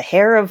and the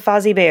hair of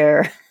Fozzie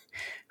Bear,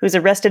 who's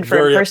arrested for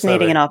Very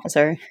impersonating upsetting. an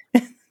officer.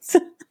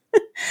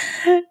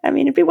 I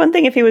mean, it'd be one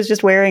thing if he was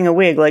just wearing a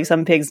wig like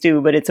some pigs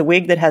do, but it's a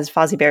wig that has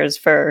Fozzie Bear's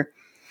fur.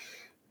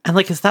 And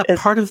like, is that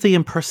part of the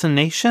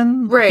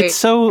impersonation? Right. It's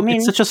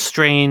such a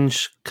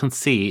strange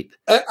conceit.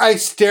 I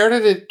stared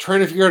at it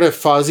trying to figure out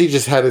if Fozzie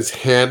just had his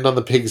hand on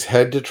the pig's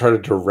head to try to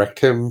direct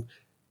him,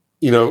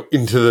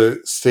 into the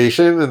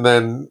station, and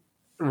then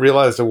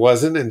realized it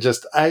wasn't, and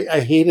just I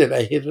hate it.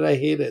 I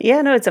hate it.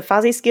 Yeah, no, it's a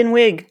Fozzie skin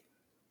wig.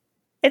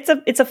 It's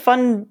a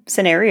fun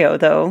scenario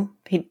though.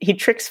 He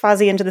tricks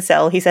Fozzie into the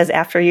cell. He says,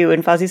 "After you,"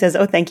 and Fozzie says,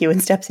 "Oh, thank you,"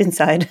 and steps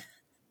inside.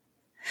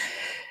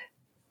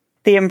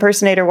 The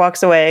impersonator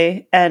walks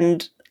away,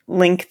 and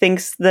Link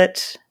thinks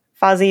that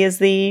Fozzie is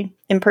the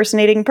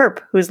impersonating perp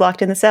who's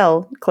locked in the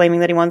cell,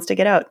 claiming that he wants to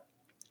get out.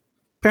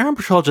 Bear on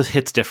Patrol just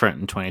hits different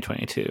in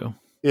 2022.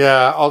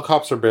 Yeah, all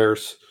cops are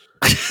bears.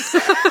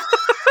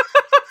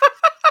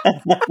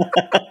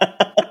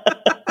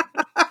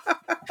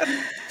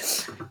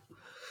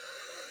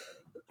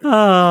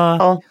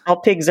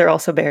 All pigs are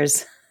also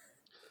bears,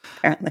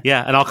 apparently.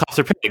 Yeah, and all cops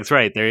are pigs.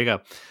 Right, there you go.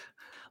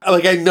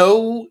 Like, I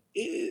know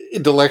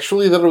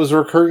intellectually that it was a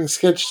recurring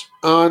sketch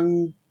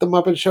on The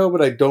Muppet Show,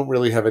 but I don't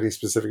really have any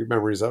specific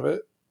memories of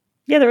it.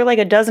 Yeah, there were like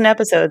a dozen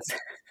episodes.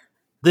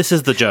 This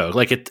is the joke.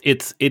 Like,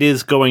 it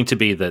is going to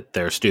be that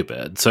they're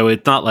stupid. So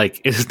it's not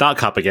like, it's not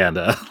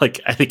propaganda. Like,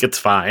 I think it's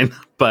fine.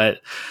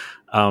 But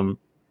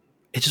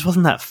it just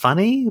wasn't that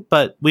funny.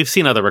 But we've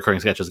seen other recurring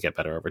sketches get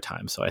better over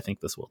time. So I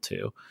think this will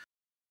too.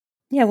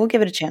 Yeah, we'll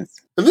give it a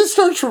chance. And this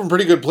starts from a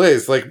pretty good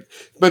place. Like,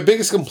 my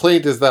biggest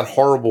complaint is that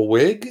horrible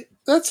wig.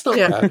 That's not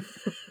bad.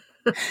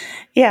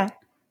 Yeah.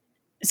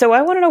 So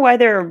I want to know why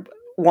there are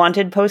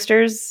wanted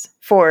posters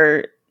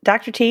for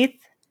Dr. Teeth,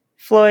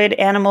 Floyd,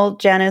 Animal,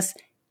 Janice,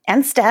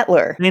 and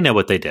Statler. They know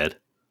what they did.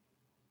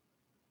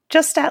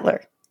 Just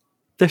Statler.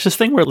 There's this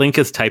thing where Link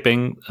is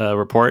typing a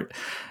report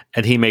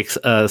and he makes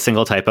a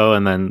single typo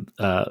and then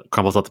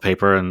crumbles up the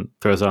paper and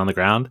throws it on the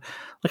ground.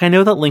 Like, I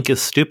know that Link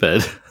is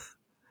stupid,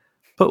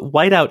 but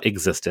Whiteout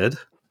existed.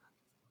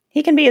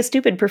 He can be a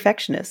stupid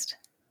perfectionist.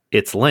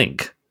 It's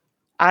Link.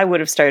 I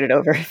would have started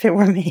over if it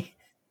were me.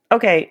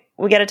 Okay,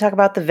 we got to talk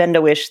about the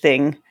Vendawish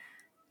thing,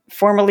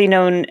 formerly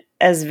known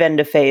as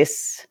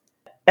Vendaface,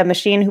 a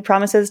machine who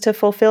promises to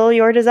fulfill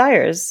your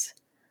desires.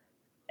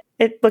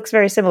 It looks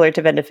very similar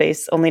to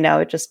Vendaface, only now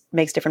it just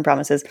makes different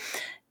promises.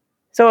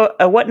 So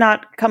a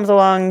whatnot comes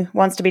along,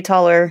 wants to be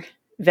taller.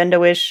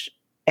 Vendawish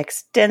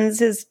extends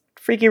his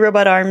freaky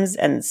robot arms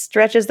and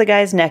stretches the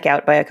guy's neck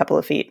out by a couple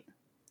of feet.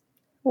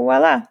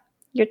 Voila,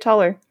 you're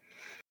taller.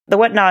 The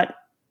whatnot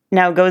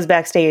now goes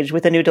backstage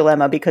with a new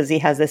dilemma because he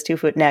has this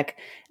 2-foot neck,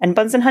 and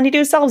Bunsen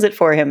Honeydew solves it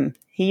for him.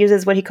 He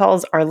uses what he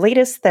calls our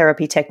latest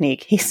therapy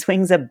technique. He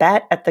swings a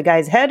bat at the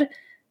guy's head,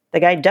 the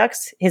guy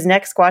ducks, his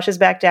neck squashes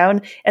back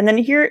down, and then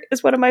here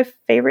is one of my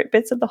favorite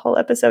bits of the whole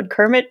episode.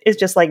 Kermit is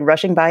just like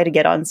rushing by to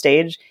get on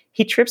stage.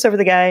 He trips over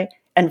the guy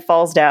and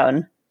falls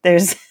down.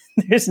 There's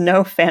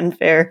no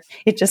fanfare.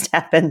 It just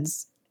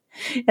happens.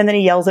 And then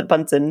he yells at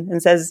Bunsen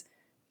and says,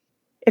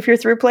 "If you're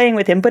through playing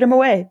with him, put him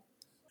away."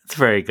 It's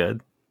very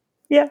good.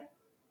 Yeah.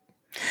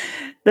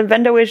 The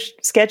Vendawish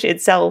sketch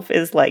itself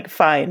is like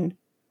fine,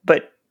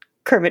 but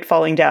Kermit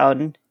falling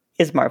down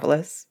is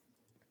marvelous.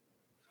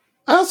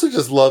 I also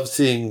just love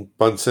seeing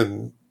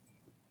Bunsen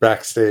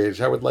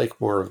backstage. I would like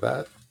more of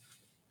that.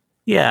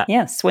 Yeah.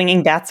 Yeah,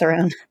 swinging bats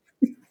around.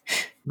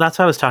 That's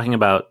what I was talking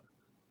about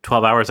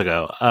 12 hours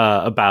ago,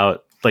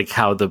 about like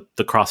how the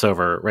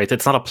crossover, right?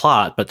 It's not a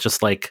plot, but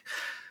just like,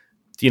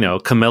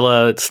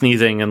 Camilla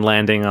sneezing and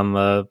landing on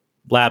the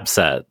lab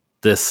set.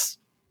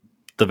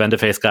 The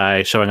Vendaface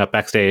guy showing up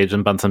backstage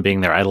and Bunsen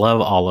being there. I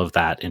love all of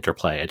that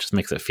interplay. It just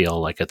makes it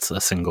feel like it's a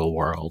single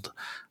world.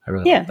 I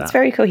really like that. It's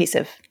very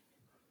cohesive.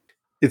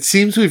 It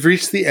seems we've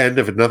reached the end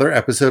of another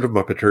episode of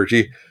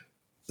Muppeturgy.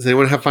 Does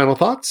anyone have final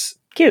thoughts?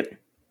 Cute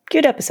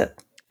episode.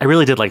 I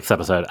really did like this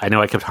episode. I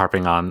know I kept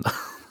harping on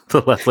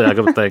the Leslie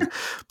Uggam thing,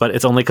 but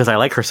it's only because I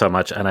like her so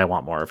much and I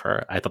want more of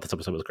her. I thought this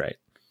episode was great.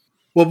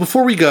 Well,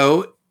 before we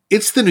go,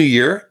 it's the new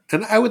year,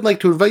 and I would like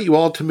to invite you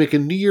all to make a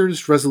New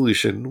Year's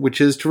resolution, which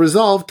is to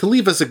resolve to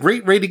leave us a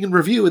great rating and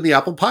review in the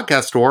Apple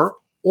Podcast Store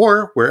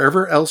or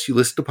wherever else you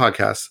listen to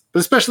podcasts, but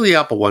especially the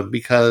Apple one,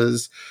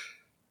 because,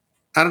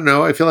 I don't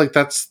know, I feel like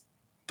that's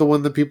the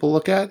one that people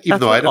look at, even That's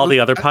though what I don't. all the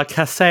other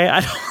podcasts say.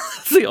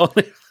 That's the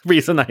only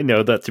reason I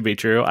know that to be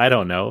true. I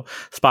don't know.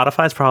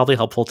 Spotify's probably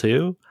helpful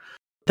too.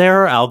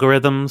 There are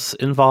algorithms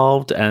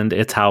involved, and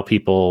it's how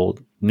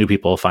new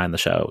people find the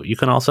show. You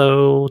can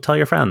also tell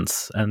your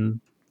friends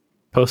and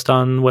post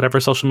on whatever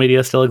social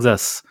media still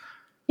exists.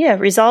 Yeah,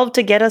 resolve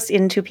to get us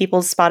into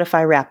people's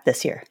Spotify Wrap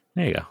this year.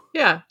 There you go.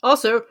 Yeah.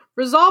 Also,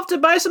 resolve to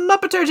buy some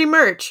Muppeturgy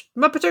merch.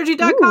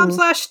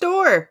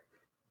 Muppeturgy.com/store.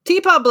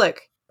 TeePublic.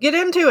 Get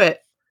into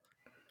it.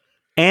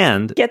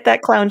 And get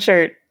that clown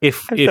shirt.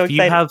 If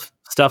you have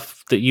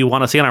stuff that you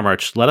want to see on our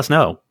merch, let us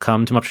know.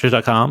 Come to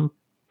Muppeturgy.com.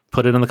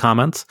 Put it in the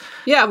comments.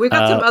 Yeah, we've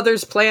got some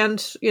others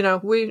planned.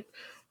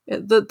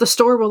 The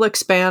store will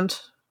expand.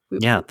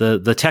 Yeah,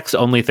 the text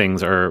only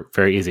things are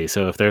very easy.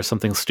 So if there's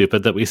something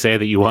stupid that we say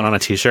that you want on a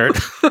t-shirt,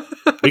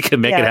 we can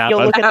make it happen.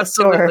 You'll look at the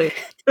store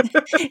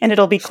and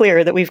it'll be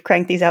clear that we've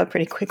cranked these out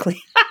pretty quickly.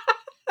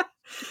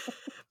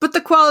 But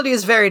the quality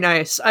is very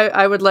nice.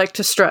 I would like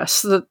to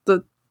stress that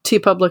the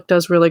TeePublic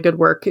does really good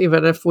work,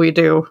 even if we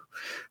do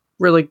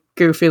really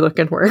goofy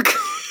looking work.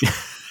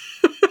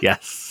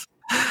 Yes.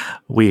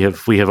 We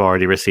have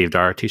already received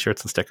our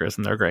t-shirts and stickers,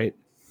 and they're great.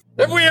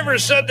 Have we ever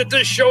said that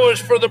this show is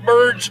for the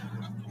birds?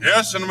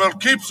 Yes, and we'll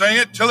keep saying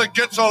it till it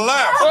gets a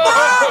laugh.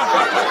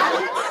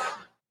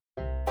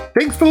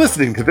 Thanks for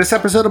listening to this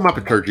episode of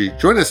Muppeturgy.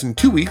 Join us in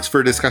 2 weeks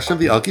for a discussion of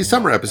the Elky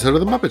Summer episode of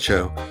The Muppet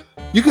Show.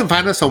 You can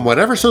find us on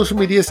whatever social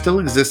media still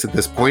exists at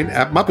this point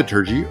at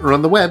Muppeturgy or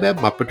on the web at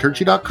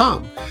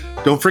Muppeturgy.com.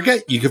 Don't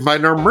forget, you can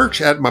find our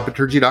merch at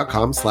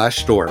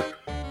Muppeturgy.com/store.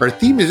 Our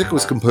theme music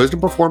was composed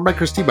and performed by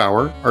Christy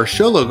Bauer. Our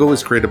show logo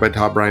was created by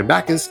Todd Brian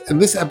Backus,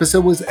 and this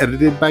episode was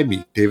edited by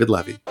me, David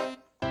Levy.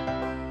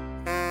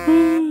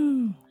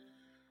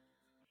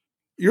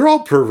 You're all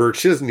perverts.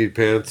 She doesn't need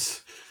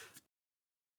pants.